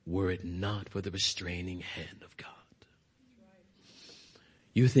 were it not for the restraining hand of God.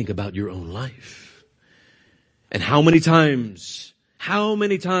 You think about your own life. And how many times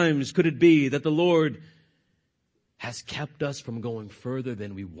could it be that the Lord has kept us from going further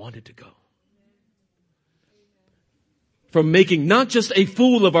than we wanted to go? From making not just a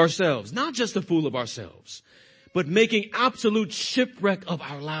fool of ourselves, but making absolute shipwreck of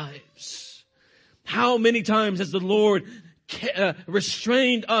our lives. How many times has the Lord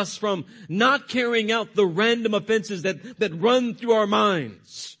restrained us from not carrying out the random offenses that run through our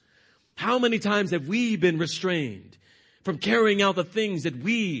minds? How many times have we been restrained from carrying out the things that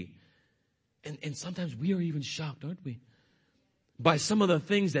and sometimes we are even shocked, aren't we? By some of the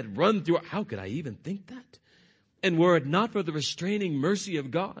things that run through. How could I even think that? And were it not for the restraining mercy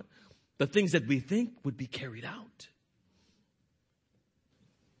of God, the things that we think would be carried out.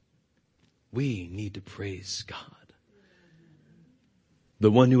 We need to praise God. The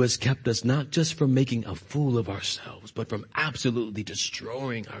one who has kept us not just from making a fool of ourselves, but from absolutely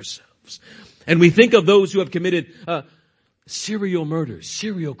destroying ourselves. And we think of those who have committed serial murders,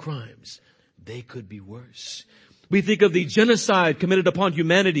 serial crimes. They could be worse. We think of the genocide committed upon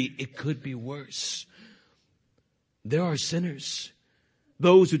humanity. It could be worse. There are sinners,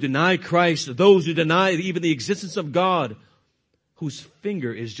 those who deny Christ, those who deny even the existence of God, whose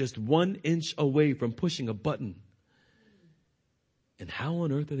finger is just 1 inch away from pushing a button. And how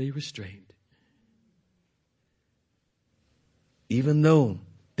on earth are they restrained? Even though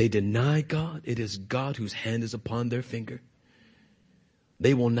they deny God, it is God whose hand is upon their finger.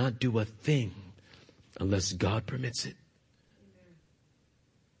 They will not do a thing unless God permits it.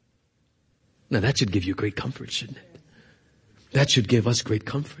 Now that should give you great comfort, shouldn't it? That should give us great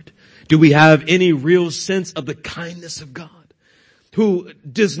comfort. Do we have any real sense of the kindness of God, who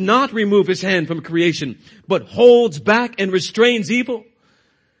does not remove his hand from creation, but holds back and restrains evil?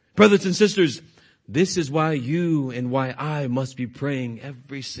 Brothers and sisters, this is why you and why I must be praying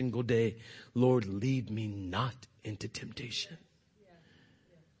every single day, Lord, lead me not into temptation.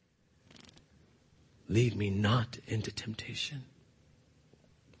 Lead me not into temptation.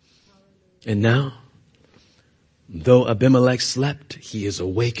 And now, though Abimelech slept, he is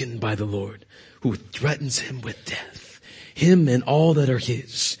awakened by the Lord, who threatens him with death, him and all that are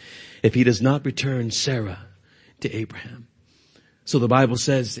his, if he does not return Sarah to Abraham. So the Bible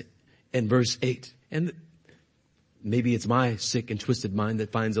says in verse 8, and maybe it's my sick and twisted mind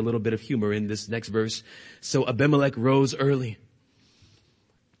that finds a little bit of humor in this next verse. So Abimelech rose early.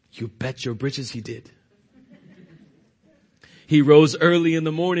 You bet your britches he did. He rose early in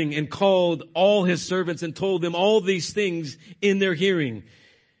the morning and called all his servants and told them all these things in their hearing.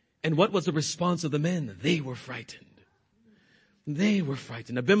 And what was the response of the men? They were frightened. They were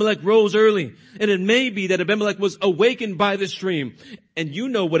frightened. Abimelech rose early, and it may be that Abimelech was awakened by this dream. And you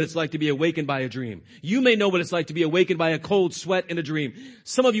know what it's like to be awakened by a dream. You may know what it's like to be awakened by a cold sweat in a dream.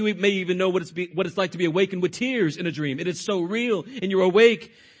 Some of you may even know what it's like to be awakened with tears in a dream. It is so real, and you're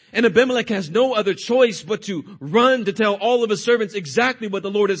awake. And Abimelech has no other choice but to run to tell all of his servants exactly what the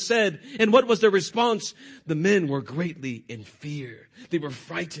Lord has said. And what was their response? The men were greatly in fear. They were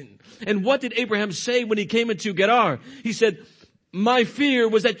frightened. And what did Abraham say when he came into Gerar? He said, my fear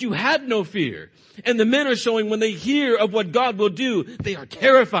was that you had no fear. And the men are showing when they hear of what God will do, they are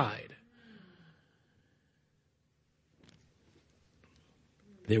terrified.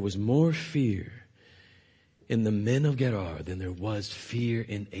 There was more fear in the men of Gerar than there was fear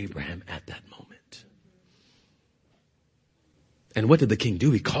in Abraham at that moment. And what did the king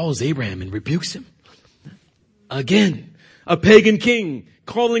do? He calls Abraham and rebukes him. Again, a pagan king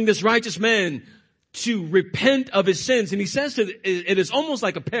calling this righteous man to repent of his sins. And he says it is almost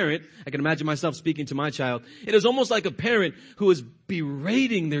like a parent. I can imagine myself speaking to my child. It is almost like a parent who is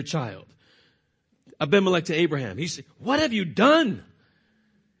berating their child. Abimelech to Abraham. He said, what have you done?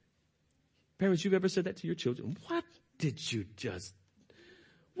 Parents, you've ever said that to your children? What did you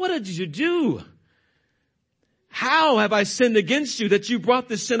do? How have I sinned against you that you brought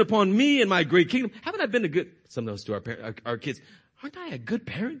this sin upon me and my great kingdom? Haven't I been a good, sometimes to our kids, aren't I a good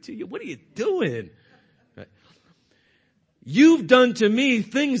parent to you? What are you doing? Right. You've done to me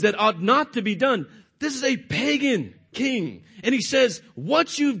things that ought not to be done. This is a pagan king. And he says,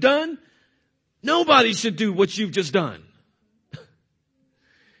 what you've done, nobody should do what you've just done.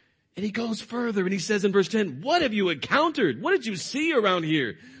 And he goes further and he says in verse 10, what have you encountered? What did you see around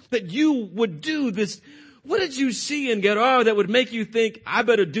here that you would do this? What did you see in Gerar that would make you think, I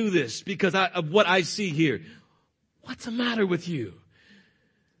better do this because of what I see here? What's the matter with you?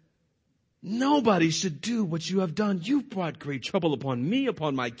 Nobody should do what you have done. You've brought great trouble upon me,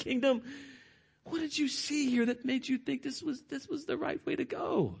 upon my kingdom. What did you see here that made you think this was the right way to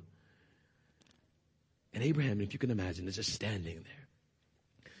go? And Abraham, if you can imagine, is just standing there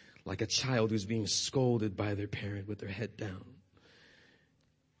like a child who's being scolded by their parent with their head down.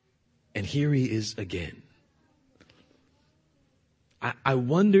 And here he is again. I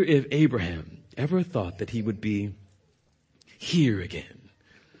wonder if Abraham ever thought that he would be here again.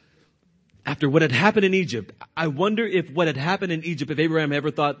 After what had happened in Egypt, I wonder if what had happened in Egypt, if Abraham ever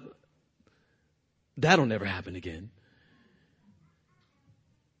thought, that'll never happen again.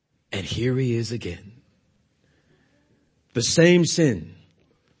 And here he is again. The same sin.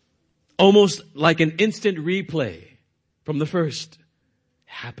 Almost like an instant replay from the first.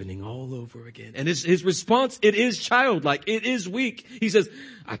 Happening all over again. And his response, it is childlike. It is weak. He says,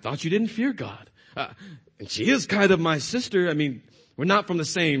 I thought you didn't fear God. And she is kind of my sister. I mean, we're not from the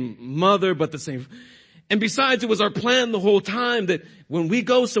same mother, but the same. And besides, it was our plan the whole time that when we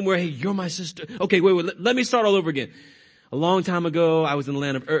go somewhere, hey, you're my sister. Okay, wait, let me start all over again. A long time ago, I was in the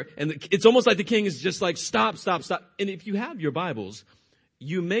land of Ur, and it's almost like the king is just like, stop. And if you have your Bibles,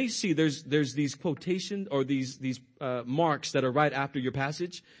 you may see there's these quotations or these marks that are right after your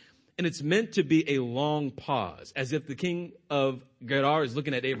passage. And it's meant to be a long pause, as if the king of Gerar is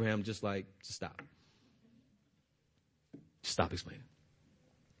looking at Abraham just like, just stop. Stop explaining.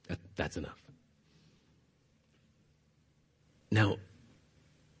 That's enough. Now,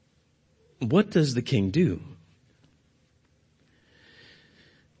 what does the king do?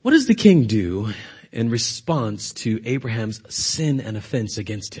 What does the king do in response to Abraham's sin and offense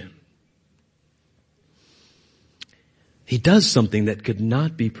against him? He does something that could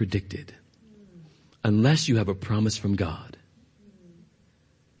not be predicted unless you have a promise from God.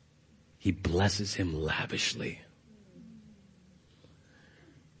 He blesses him lavishly.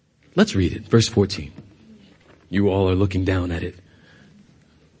 Let's read it. Verse 14. You all are looking down at it.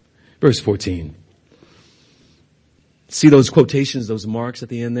 Verse 14. See those quotations, those marks at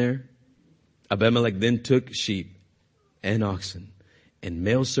the end there? Abimelech then took sheep and oxen and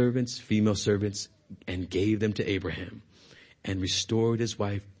male servants, female servants, and gave them to Abraham and restored his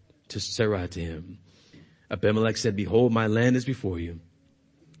wife to Sarai to him. Abimelech said, behold, my land is before you.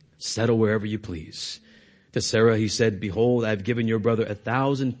 Settle wherever you please. To Sarah he said, behold, I have given your brother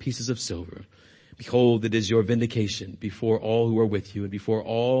 1,000 pieces of silver. Behold, it is your vindication before all who are with you, and before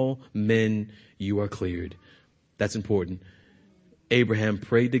all men you are cleared. That's important. Abraham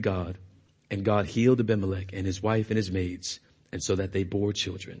prayed to God, and God healed Abimelech and his wife and his maids, and so that they bore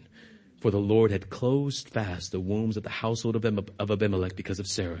children. For the Lord had closed fast the wombs of the household of Abimelech because of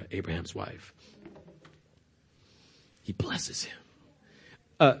Sarah, Abraham's wife. He blesses him.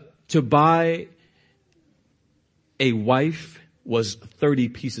 To buy a wife was 30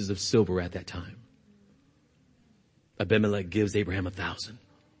 pieces of silver at that time. Abimelech gives Abraham 1,000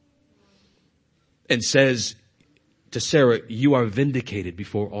 and says to Sarah, you are vindicated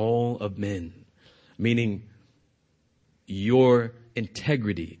before all of men, meaning your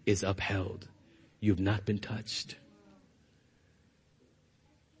integrity is upheld. You've not been touched.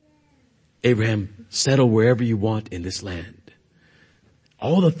 Abraham, settle wherever you want in this land.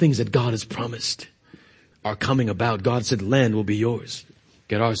 All the things that God has promised are coming about. God said land will be yours.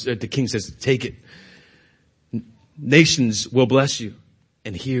 The king says, take it. Nations will bless you.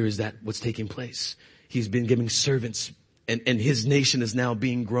 And here is that what's taking place. He's been giving servants and his nation is now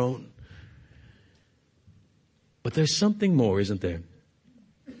being grown. But there's something more, isn't there?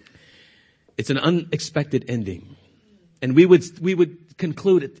 It's an unexpected ending. And we would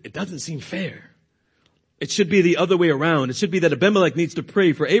conclude it doesn't seem fair. It should be the other way around. It should be that Abimelech needs to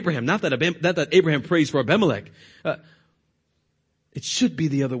pray for Abraham, not that Abraham prays for Abimelech. It should be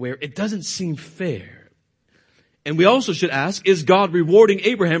the other way. It doesn't seem fair. And we also should ask, is God rewarding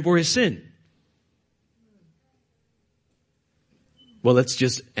Abraham for his sin? Well, let's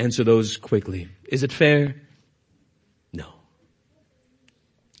just answer those quickly. Is it fair? No.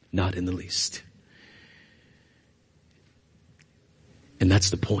 Not in the least. And that's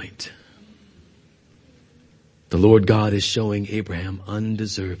the point. The Lord God is showing Abraham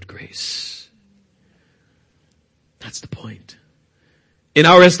undeserved grace. That's the point. In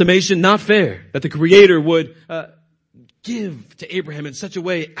our estimation, not fair that the Creator would give to Abraham in such a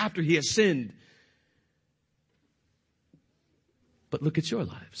way after he has sinned. But look at your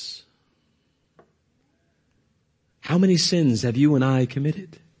lives. How many sins have you and I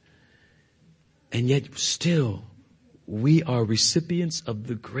committed? And yet still, we are recipients of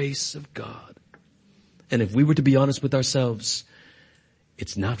the grace of God. And if we were to be honest with ourselves,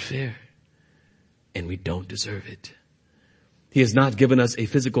 it's not fair. And we don't deserve it. He has not given us a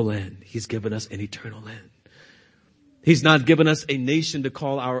physical land. He's given us an eternal land. He's not given us a nation to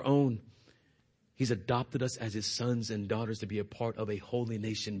call our own. He's adopted us as his sons and daughters to be a part of a holy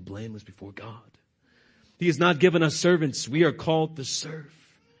nation, blameless before God. He has not given us servants. We are called to serve.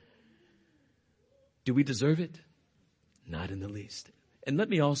 Do we deserve it? Not in the least. And let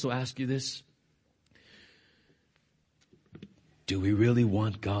me also ask you this. Do we really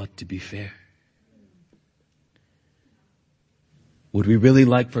want God to be fair? Would we really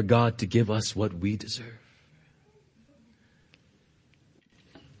like for God to give us what we deserve?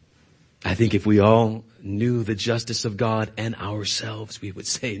 I think if we all knew the justice of God and ourselves, we would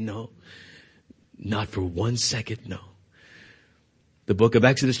say no. Not for 1 second, no. The book of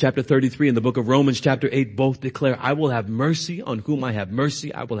Exodus chapter 33 and the book of Romans chapter 8 both declare, I will have mercy on whom I have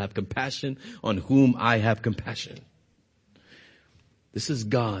mercy. I will have compassion on whom I have compassion. This is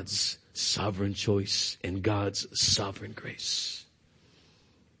God's sovereign choice and God's sovereign grace.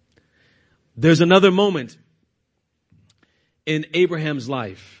 There's another moment in Abraham's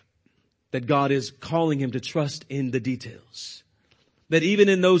life that God is calling him to trust in the details. That even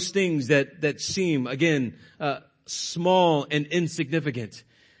in those things that seem, again, small and insignificant,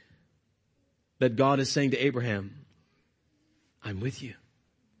 that God is saying to Abraham, I'm with you.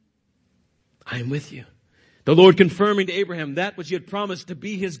 I am with you. The Lord confirming to Abraham that which he had promised to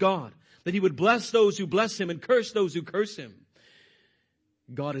be his God, that he would bless those who bless him and curse those who curse him.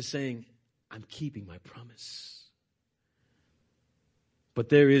 God is saying, I'm keeping my promise. But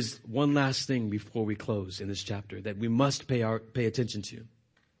there is one last thing before we close in this chapter that we must pay attention to.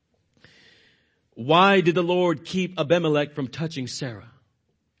 Why did the Lord keep Abimelech from touching Sarah?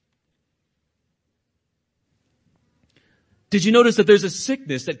 Did you notice that there's a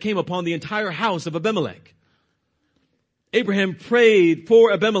sickness that came upon the entire house of Abimelech? Abraham prayed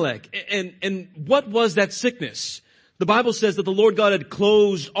for Abimelech. And what was that sickness? The Bible says that the Lord God had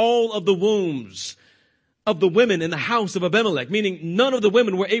closed all of the wombs of the women in the house of Abimelech, meaning none of the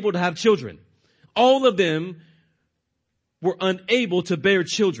women were able to have children. All of them were unable to bear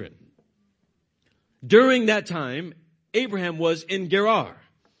children. During that time, Abraham was in Gerar.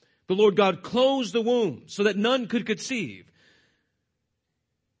 The Lord God closed the womb so that none could conceive.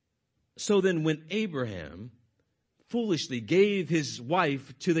 So then when Abraham foolishly gave his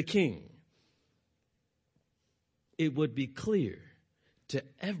wife to the king, it would be clear to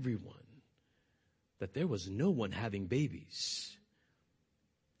everyone that there was no one having babies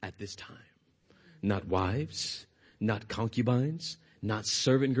at this time. Not wives, not concubines, not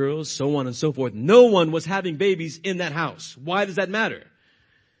servant girls, so on and so forth. No one was having babies in that house. Why does that matter?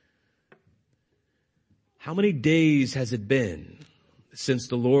 How many days has it been since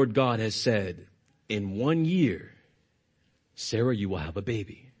the Lord God has said, in 1 year, Sarah, you will have a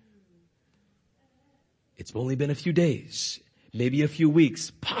baby? It's only been a few days, maybe a few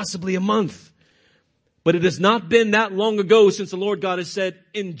weeks, possibly a month. But it has not been that long ago since the Lord God has said,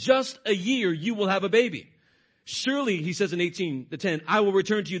 in just a year, you will have a baby. Surely, he says in 18:10, I will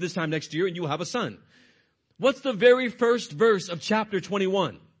return to you this time next year and you will have a son. What's the very first verse of chapter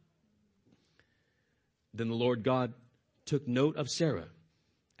 21? Then the Lord God took note of Sarah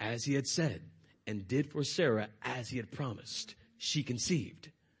as he had said and did for Sarah as he had promised. She conceived.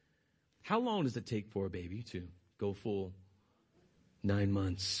 How long does it take for a baby to go full? 9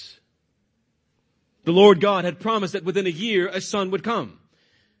 months. The Lord God had promised that within a year a son would come.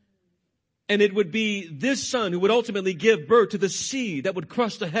 And it would be this son who would ultimately give birth to the seed that would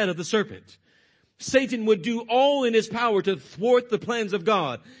crush the head of the serpent. Satan would do all in his power to thwart the plans of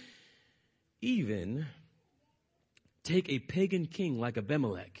God. Even take a pagan king like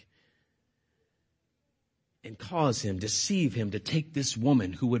Abimelech and cause him, deceive him to take this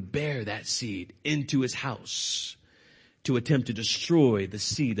woman who would bear that seed into his house to attempt to destroy the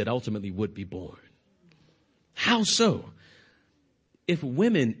seed that ultimately would be born. How so? If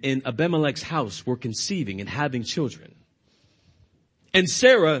women in Abimelech's house were conceiving and having children, And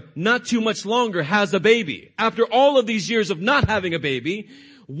Sarah, not too much longer, has a baby. After all of these years of not having a baby,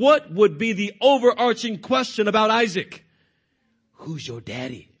 what would be the overarching question about Isaac? Who's your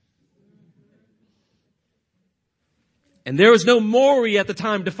daddy? And there was no Maury at the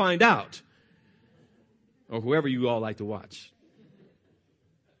time to find out. Or whoever you all like to watch.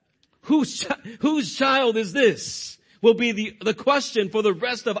 Whose child is this? Will be the question for the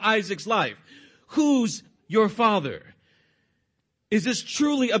rest of Isaac's life. Who's your father? Is this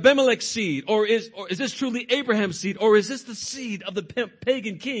truly Abimelech's seed? Or is this truly Abraham's seed? Or is this the seed of the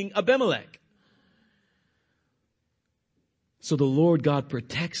pagan king Abimelech? So the Lord God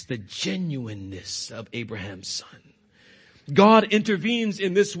protects the genuineness of Abraham's son. God intervenes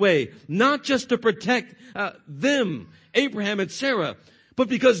in this way, not just to protect them, Abraham and Sarah, but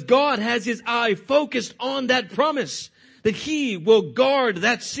because God has his eye focused on that promise, that he will guard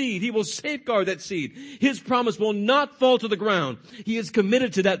that seed. He will safeguard that seed. His promise will not fall to the ground. He is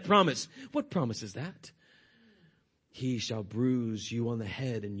committed to that promise. What promise is that? He shall bruise you on the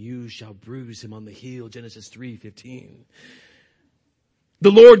head and you shall bruise him on the heel. Genesis 3:15.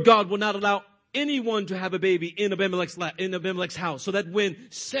 The Lord God will not allow anyone to have a baby in Abimelech's house, so that when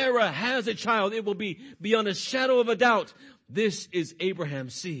Sarah has a child, it will be beyond a shadow of a doubt. This is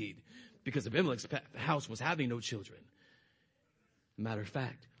Abraham's seed, because Abimelech's house was having no children. Matter of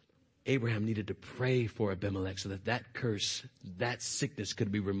fact, Abraham needed to pray for Abimelech so that that curse, that sickness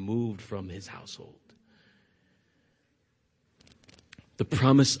could be removed from his household. The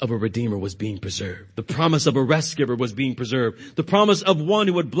promise of a redeemer was being preserved. The promise of a rescuer was being preserved. The promise of one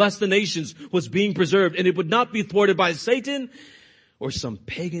who would bless the nations was being preserved, and it would not be thwarted by Satan or some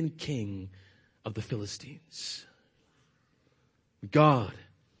pagan king of the Philistines. God,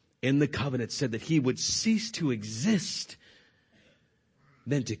 in the covenant, said that he would cease to exist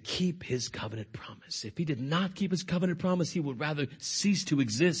than to keep his covenant promise. If he did not keep his covenant promise, he would rather cease to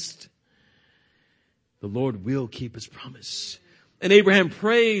exist. The Lord will keep his promise. And Abraham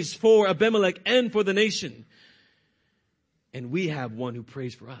prays for Abimelech and for the nation. And we have one who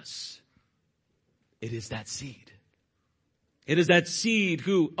prays for us. It is that seed. It is that seed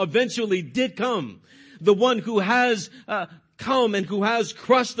who eventually did come. The one who has come and who has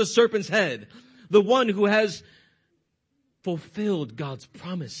crushed the serpent's head. The one who has fulfilled God's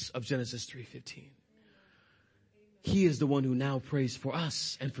promise of Genesis 3:15. He is the one who now prays for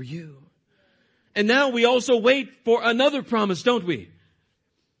us and for you. And now we also wait for another promise, don't we?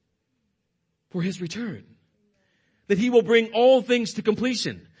 For his return. That he will bring all things to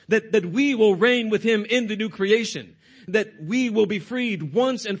completion. That we will reign with him in the new creation. That we will be freed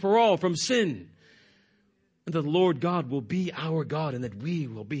once and for all from sin. And that the Lord God will be our God and that we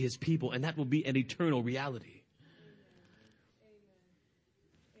will be his people. And that will be an eternal reality.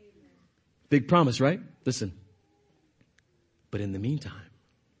 Big promise, right? Listen. But in the meantime,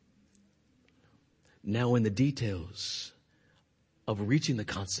 now in the details of reaching the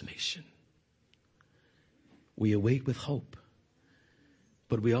consummation, we await with hope,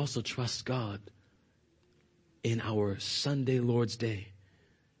 but we also trust God in our Sunday Lord's Day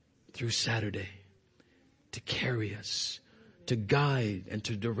through Saturday to carry us, to guide and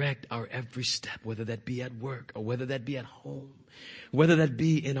to direct our every step, whether that be at work or whether that be at home, whether that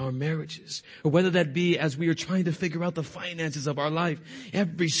be in our marriages, or whether that be as we are trying to figure out the finances of our life.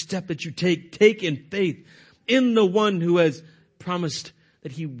 Every step that you take in faith in the one who has promised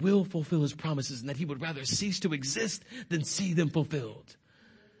that he will fulfill his promises and that he would rather cease to exist than see them fulfilled.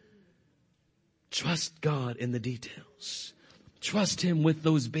 Trust God in the details. Trust him with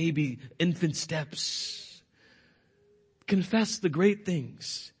those baby infant steps. Confess the great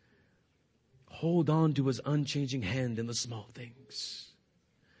things. Hold on to his unchanging hand in the small things.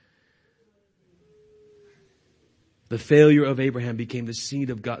 The failure of Abraham became the scene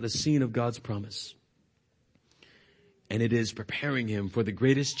of God's promise. And it is preparing him for the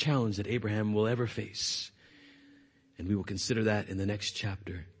greatest challenge that Abraham will ever face. And we will consider that in the next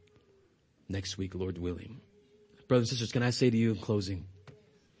chapter, next week, Lord willing. Brothers and sisters, can I say to you in closing,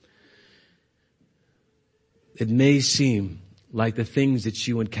 it may seem like the things that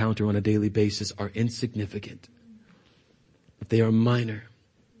you encounter on a daily basis are insignificant, that they are minor,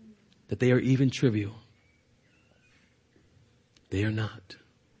 that they are even trivial. They are not.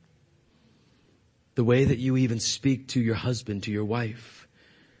 The way that you even speak to your husband, to your wife,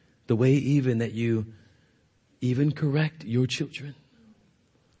 the way even that you even correct your children.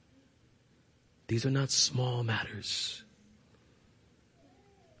 These are not small matters.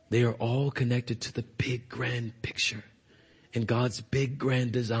 They are all connected to the big grand picture and God's big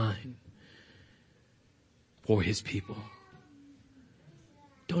grand design for his people.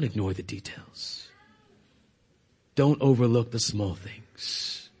 Don't ignore the details. Don't overlook the small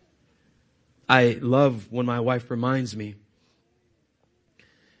things. I love when my wife reminds me,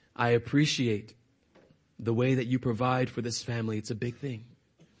 I appreciate the way that you provide for this family. It's a big thing.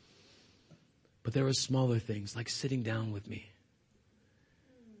 But there are smaller things like sitting down with me.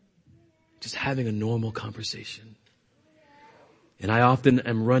 Just having a normal conversation. And I often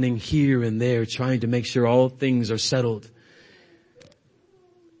am running here and there trying to make sure all things are settled.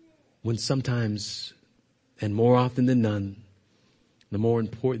 When sometimes, and more often than none, the more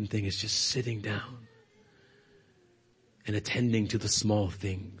important thing is just sitting down and attending to the small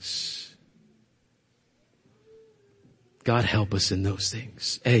things. God help us in those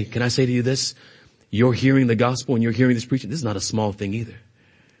things. Hey, can I say to you this? You're hearing the gospel and you're hearing this preaching. This is not a small thing either.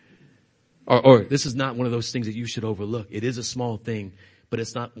 Or this is not one of those things that you should overlook. It is a small thing, but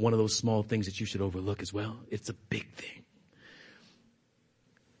it's not one of those small things that you should overlook as well. It's a big thing.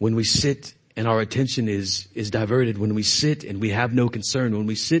 When we sit and our attention is diverted, when we sit and we have no concern, when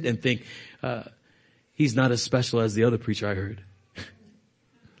we sit and think, he's not as special as the other preacher I heard.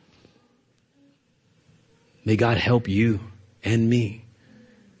 May God help you and me,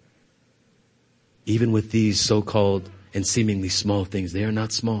 even with these so-called and seemingly small things. They are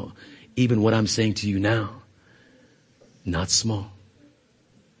not small. Even what I'm saying to you now, not small.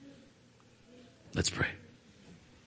 Let's pray.